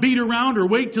around, beat around, or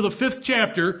wait to the 5th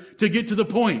chapter to get to the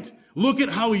point. Look at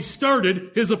how he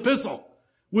started his epistle.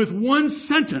 With one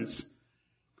sentence,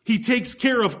 he takes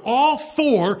care of all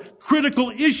four critical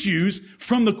issues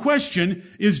from the question,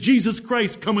 is Jesus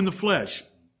Christ come in the flesh?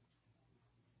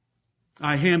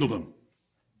 I handled him.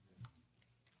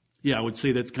 Yeah, I would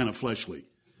say that's kind of fleshly.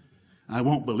 I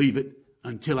won't believe it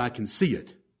until I can see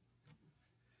it.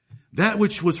 That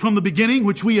which was from the beginning,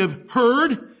 which we have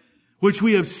heard, which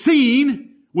we have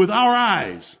seen with our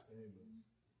eyes.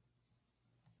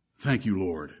 Thank you,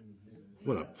 Lord.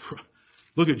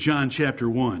 Look at John chapter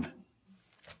 1.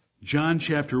 John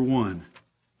chapter 1.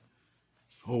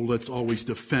 Oh, let's always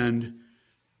defend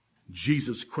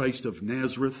Jesus Christ of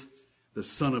Nazareth, the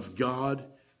Son of God,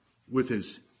 with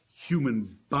his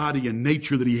human body and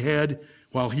nature that he had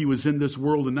while he was in this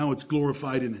world, and now it's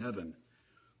glorified in heaven.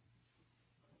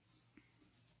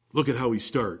 Look at how he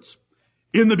starts.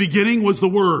 In the beginning was the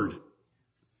Word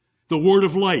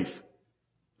of life,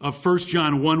 of 1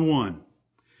 John 1:1.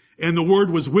 And the Word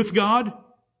was with God,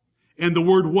 and the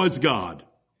Word was God.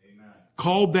 Amen.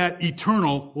 Called that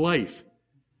eternal life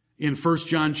in 1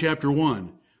 John chapter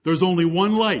 1. There's only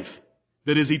one life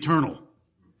that is eternal.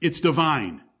 It's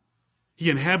divine. He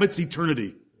inhabits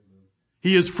eternity.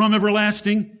 He is from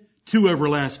everlasting to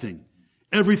everlasting.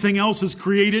 Everything else is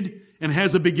created and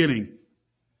has a beginning.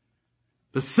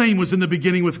 The same was in the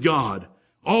beginning with God.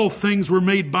 All things were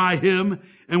made by him,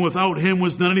 and without him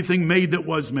was not anything made that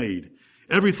was made.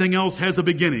 Everything else has a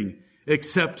beginning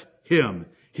except him.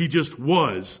 He just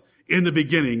was in the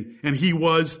beginning, and he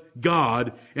was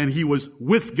God, and he was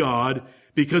with God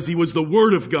because he was the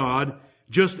Word of God,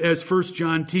 just as 1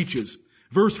 John teaches.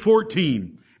 Verse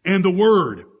 14, and the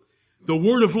Word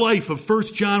of life of 1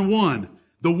 John 1,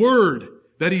 the Word,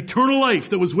 that eternal life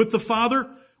that was with the Father,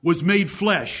 was made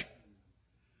flesh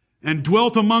and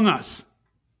dwelt among us.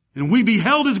 And we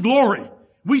beheld his glory.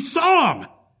 We saw him.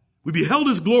 We beheld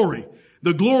his glory.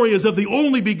 The glory is of the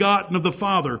only begotten of the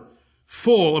Father,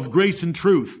 full of grace and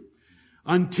truth.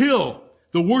 Until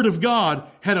the Word of God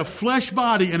had a flesh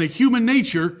body and a human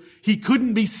nature, he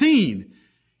couldn't be seen.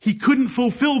 He couldn't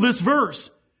fulfill this verse.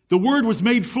 The Word was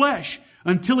made flesh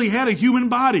until he had a human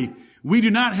body. We do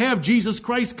not have Jesus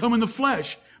Christ come in the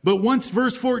flesh. But once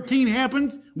verse 14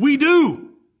 happened, we do.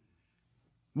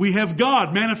 We have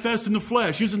God manifest in the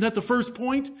flesh. Isn't that the first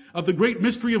point of the great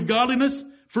mystery of godliness?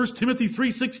 1 Timothy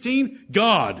 3:16,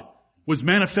 God was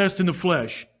manifest in the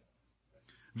flesh.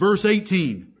 Verse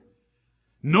 18,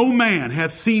 no man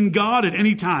hath seen God at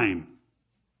any time.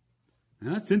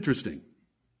 Now, that's interesting.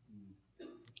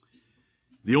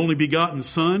 The only begotten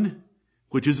Son,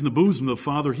 which is in the bosom of the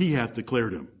Father, he hath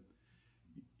declared him.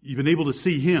 You've been able to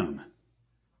see him.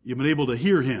 You've been able to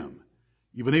hear him.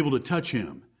 You've been able to touch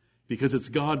him because it's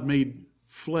God made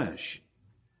flesh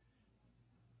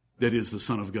that is the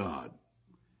Son of God,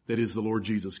 that is the Lord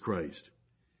Jesus Christ.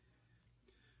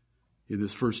 In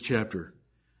this first chapter,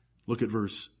 look at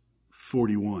verse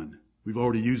 41. We've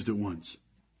already used it once.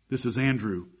 This is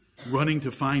Andrew running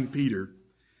to find Peter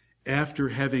after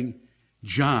having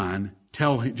John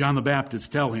the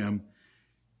Baptist tell him,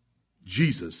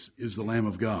 Jesus is the Lamb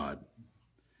of God.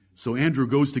 So Andrew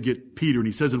goes to get Peter, and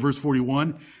he says in verse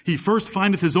 41, he first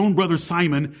findeth his own brother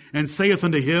Simon, and saith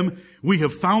unto him, we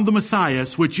have found the Messiah,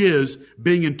 which is,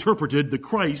 being interpreted, the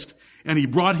Christ, and he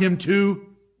brought him to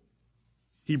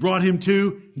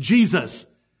Jesus.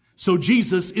 So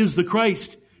Jesus is the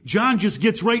Christ. John just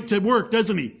gets right to work,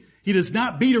 doesn't he? He does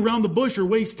not beat around the bush or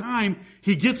waste time.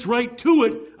 He gets right to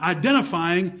it,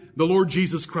 identifying the Lord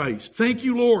Jesus Christ. Thank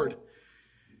you, Lord.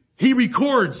 He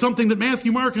records something that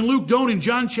Matthew, Mark, and Luke don't in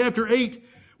John chapter 8.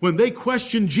 When they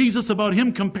questioned Jesus about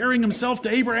him comparing himself to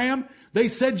Abraham, they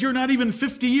said, you're not even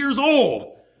 50 years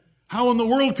old. How in the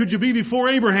world could you be before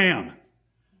Abraham?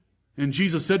 And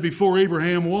Jesus said, before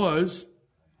Abraham was,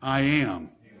 I am.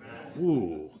 Amen.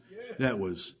 Ooh, that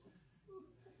was,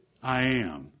 I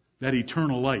am. That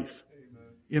eternal life.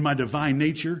 Amen. In my divine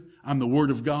nature, I'm the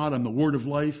Word of God. I'm the Word of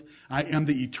life. I am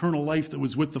the eternal life that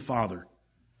was with the Father.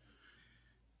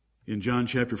 In John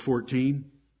chapter 14,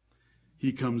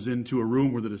 he comes into a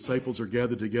room where the disciples are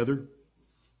gathered together.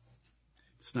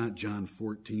 It's not John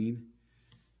 14.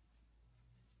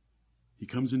 He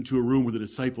comes into a room where the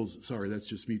disciples, sorry, that's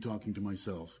just me talking to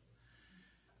myself.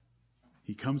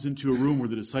 He comes into a room where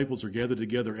the disciples are gathered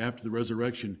together after the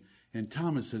resurrection, and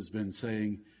Thomas has been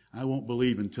saying, I won't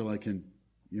believe until I can,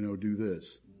 do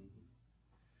this.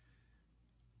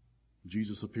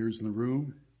 Jesus appears in the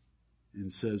room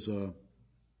and says,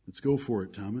 let's go for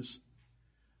it, Thomas.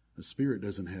 A spirit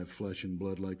doesn't have flesh and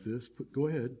blood like this. Go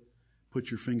ahead. Put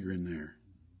your finger in there.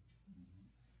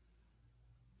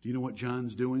 Do you know what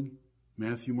John's doing?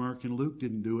 Matthew, Mark, and Luke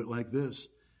didn't do it like this.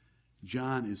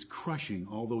 John is crushing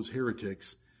all those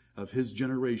heretics of his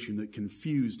generation that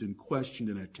confused and questioned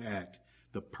and attacked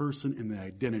the person and the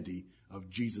identity of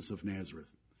Jesus of Nazareth.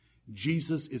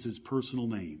 Jesus is his personal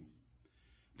name.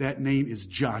 That name is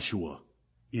Joshua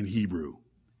in Hebrew.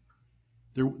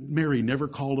 Mary never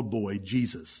called a boy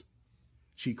Jesus.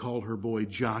 She called her boy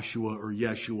Joshua or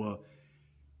Yeshua.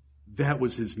 That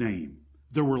was his name.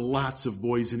 There were lots of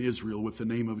boys in Israel with the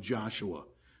name of Joshua.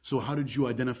 So how did you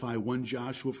identify one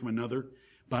Joshua from another?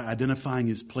 By identifying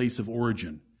his place of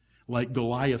origin, like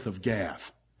Goliath of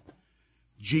Gath.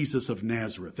 Jesus of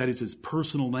Nazareth. That is his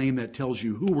personal name. That tells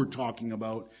you who we're talking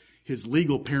about. His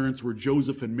legal parents were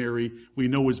Joseph and Mary. We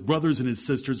know his brothers and his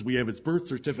sisters. We have his birth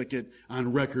certificate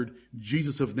on record.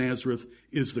 Jesus of Nazareth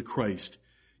is the Christ.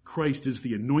 Christ is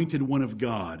the anointed one of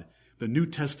God. The New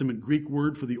Testament Greek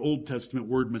word for the Old Testament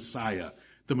word Messiah.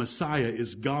 The Messiah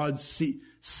is God's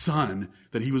Son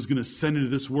that he was going to send into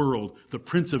this world. The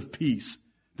Prince of Peace.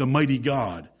 The mighty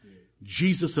God.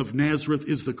 Jesus of Nazareth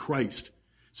is the Christ.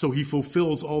 So he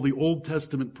fulfills all the Old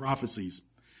Testament prophecies.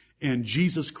 And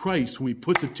Jesus Christ, when we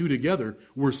put the two together,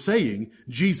 we're saying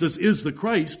Jesus is the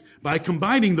Christ by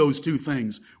combining those two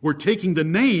things. We're taking the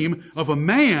name of a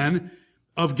man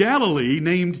of Galilee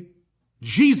named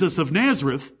Jesus of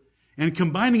Nazareth and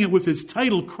combining it with his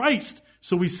title Christ.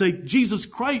 So we say Jesus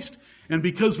Christ. And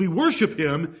because we worship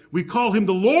him, we call him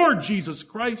the Lord Jesus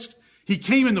Christ. He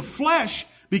came in the flesh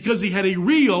because he had a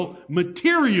real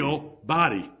material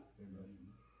body.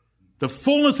 The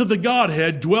fullness of the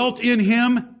Godhead dwelt in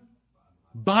him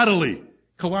bodily.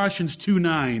 Colossians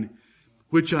 2:9,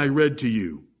 which I read to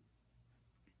you.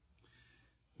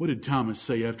 What did Thomas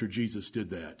say after Jesus did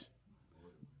that?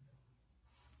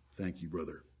 Thank you,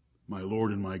 brother. My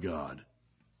Lord and my God.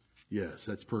 Yes,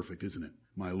 that's perfect, isn't it?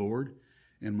 My Lord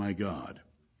and my God.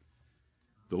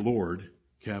 The Lord,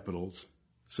 capitals,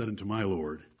 said unto my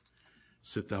Lord,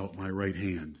 sit thou at my right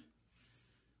hand.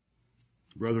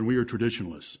 Brethren, we are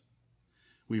traditionalists.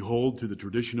 We hold to the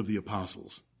tradition of the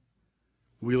apostles.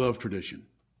 We love tradition.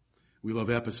 We love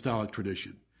apostolic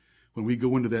tradition. When we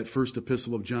go into that first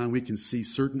epistle of John, we can see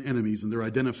certain enemies, and they're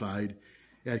identified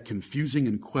at confusing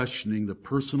and questioning the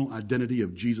personal identity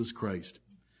of Jesus Christ.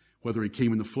 Whether he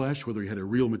came in the flesh, whether he had a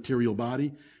real material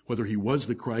body, whether he was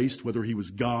the Christ, whether he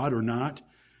was God or not.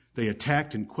 They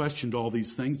attacked and questioned all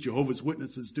these things. Jehovah's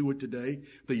Witnesses do it today.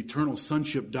 The eternal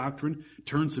sonship doctrine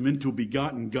turns him into a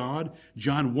begotten God.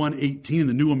 John 1:18 in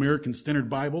the New American Standard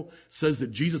Bible says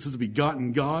that Jesus is a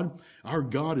begotten God. Our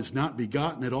God is not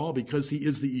begotten at all because he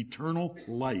is the eternal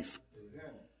life.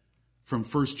 From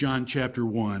 1 John chapter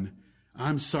 1.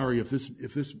 I'm sorry if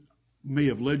this may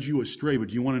have led you astray, but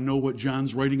do you want to know what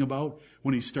John's writing about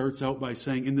when he starts out by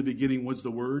saying, in the beginning was the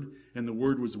Word, and the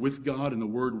Word was with God, and the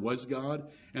Word was God,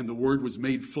 and the Word was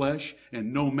made flesh,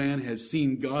 and no man has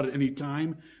seen God at any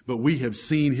time, but we have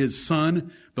seen his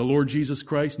Son, the Lord Jesus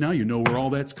Christ. Now you know where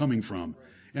all that's coming from.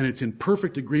 And it's in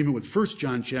perfect agreement with 1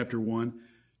 John chapter 1,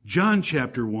 John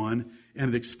chapter 1,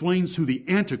 and it explains who the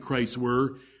Antichrists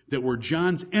were that were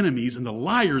John's enemies and the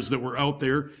liars that were out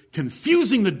there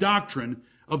confusing the doctrine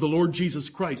of the Lord Jesus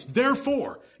Christ.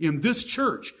 Therefore, in this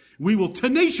church, we will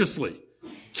tenaciously,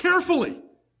 carefully,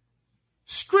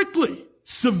 strictly,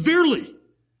 severely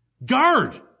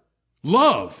guard,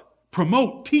 love,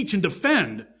 promote, teach, and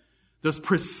defend this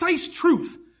precise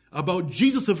truth about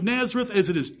Jesus of Nazareth as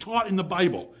it is taught in the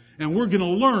Bible. And we're going to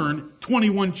learn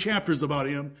 21 chapters about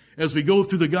him as we go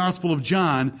through the Gospel of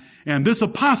John. And this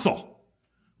apostle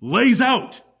lays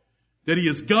out that he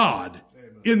is God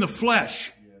in the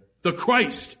flesh. The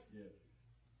Christ.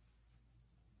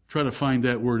 Try to find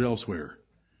that word elsewhere.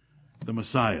 The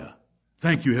Messiah.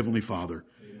 Thank you, Heavenly Father.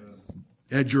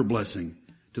 Add your blessing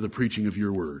to the preaching of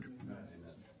your word.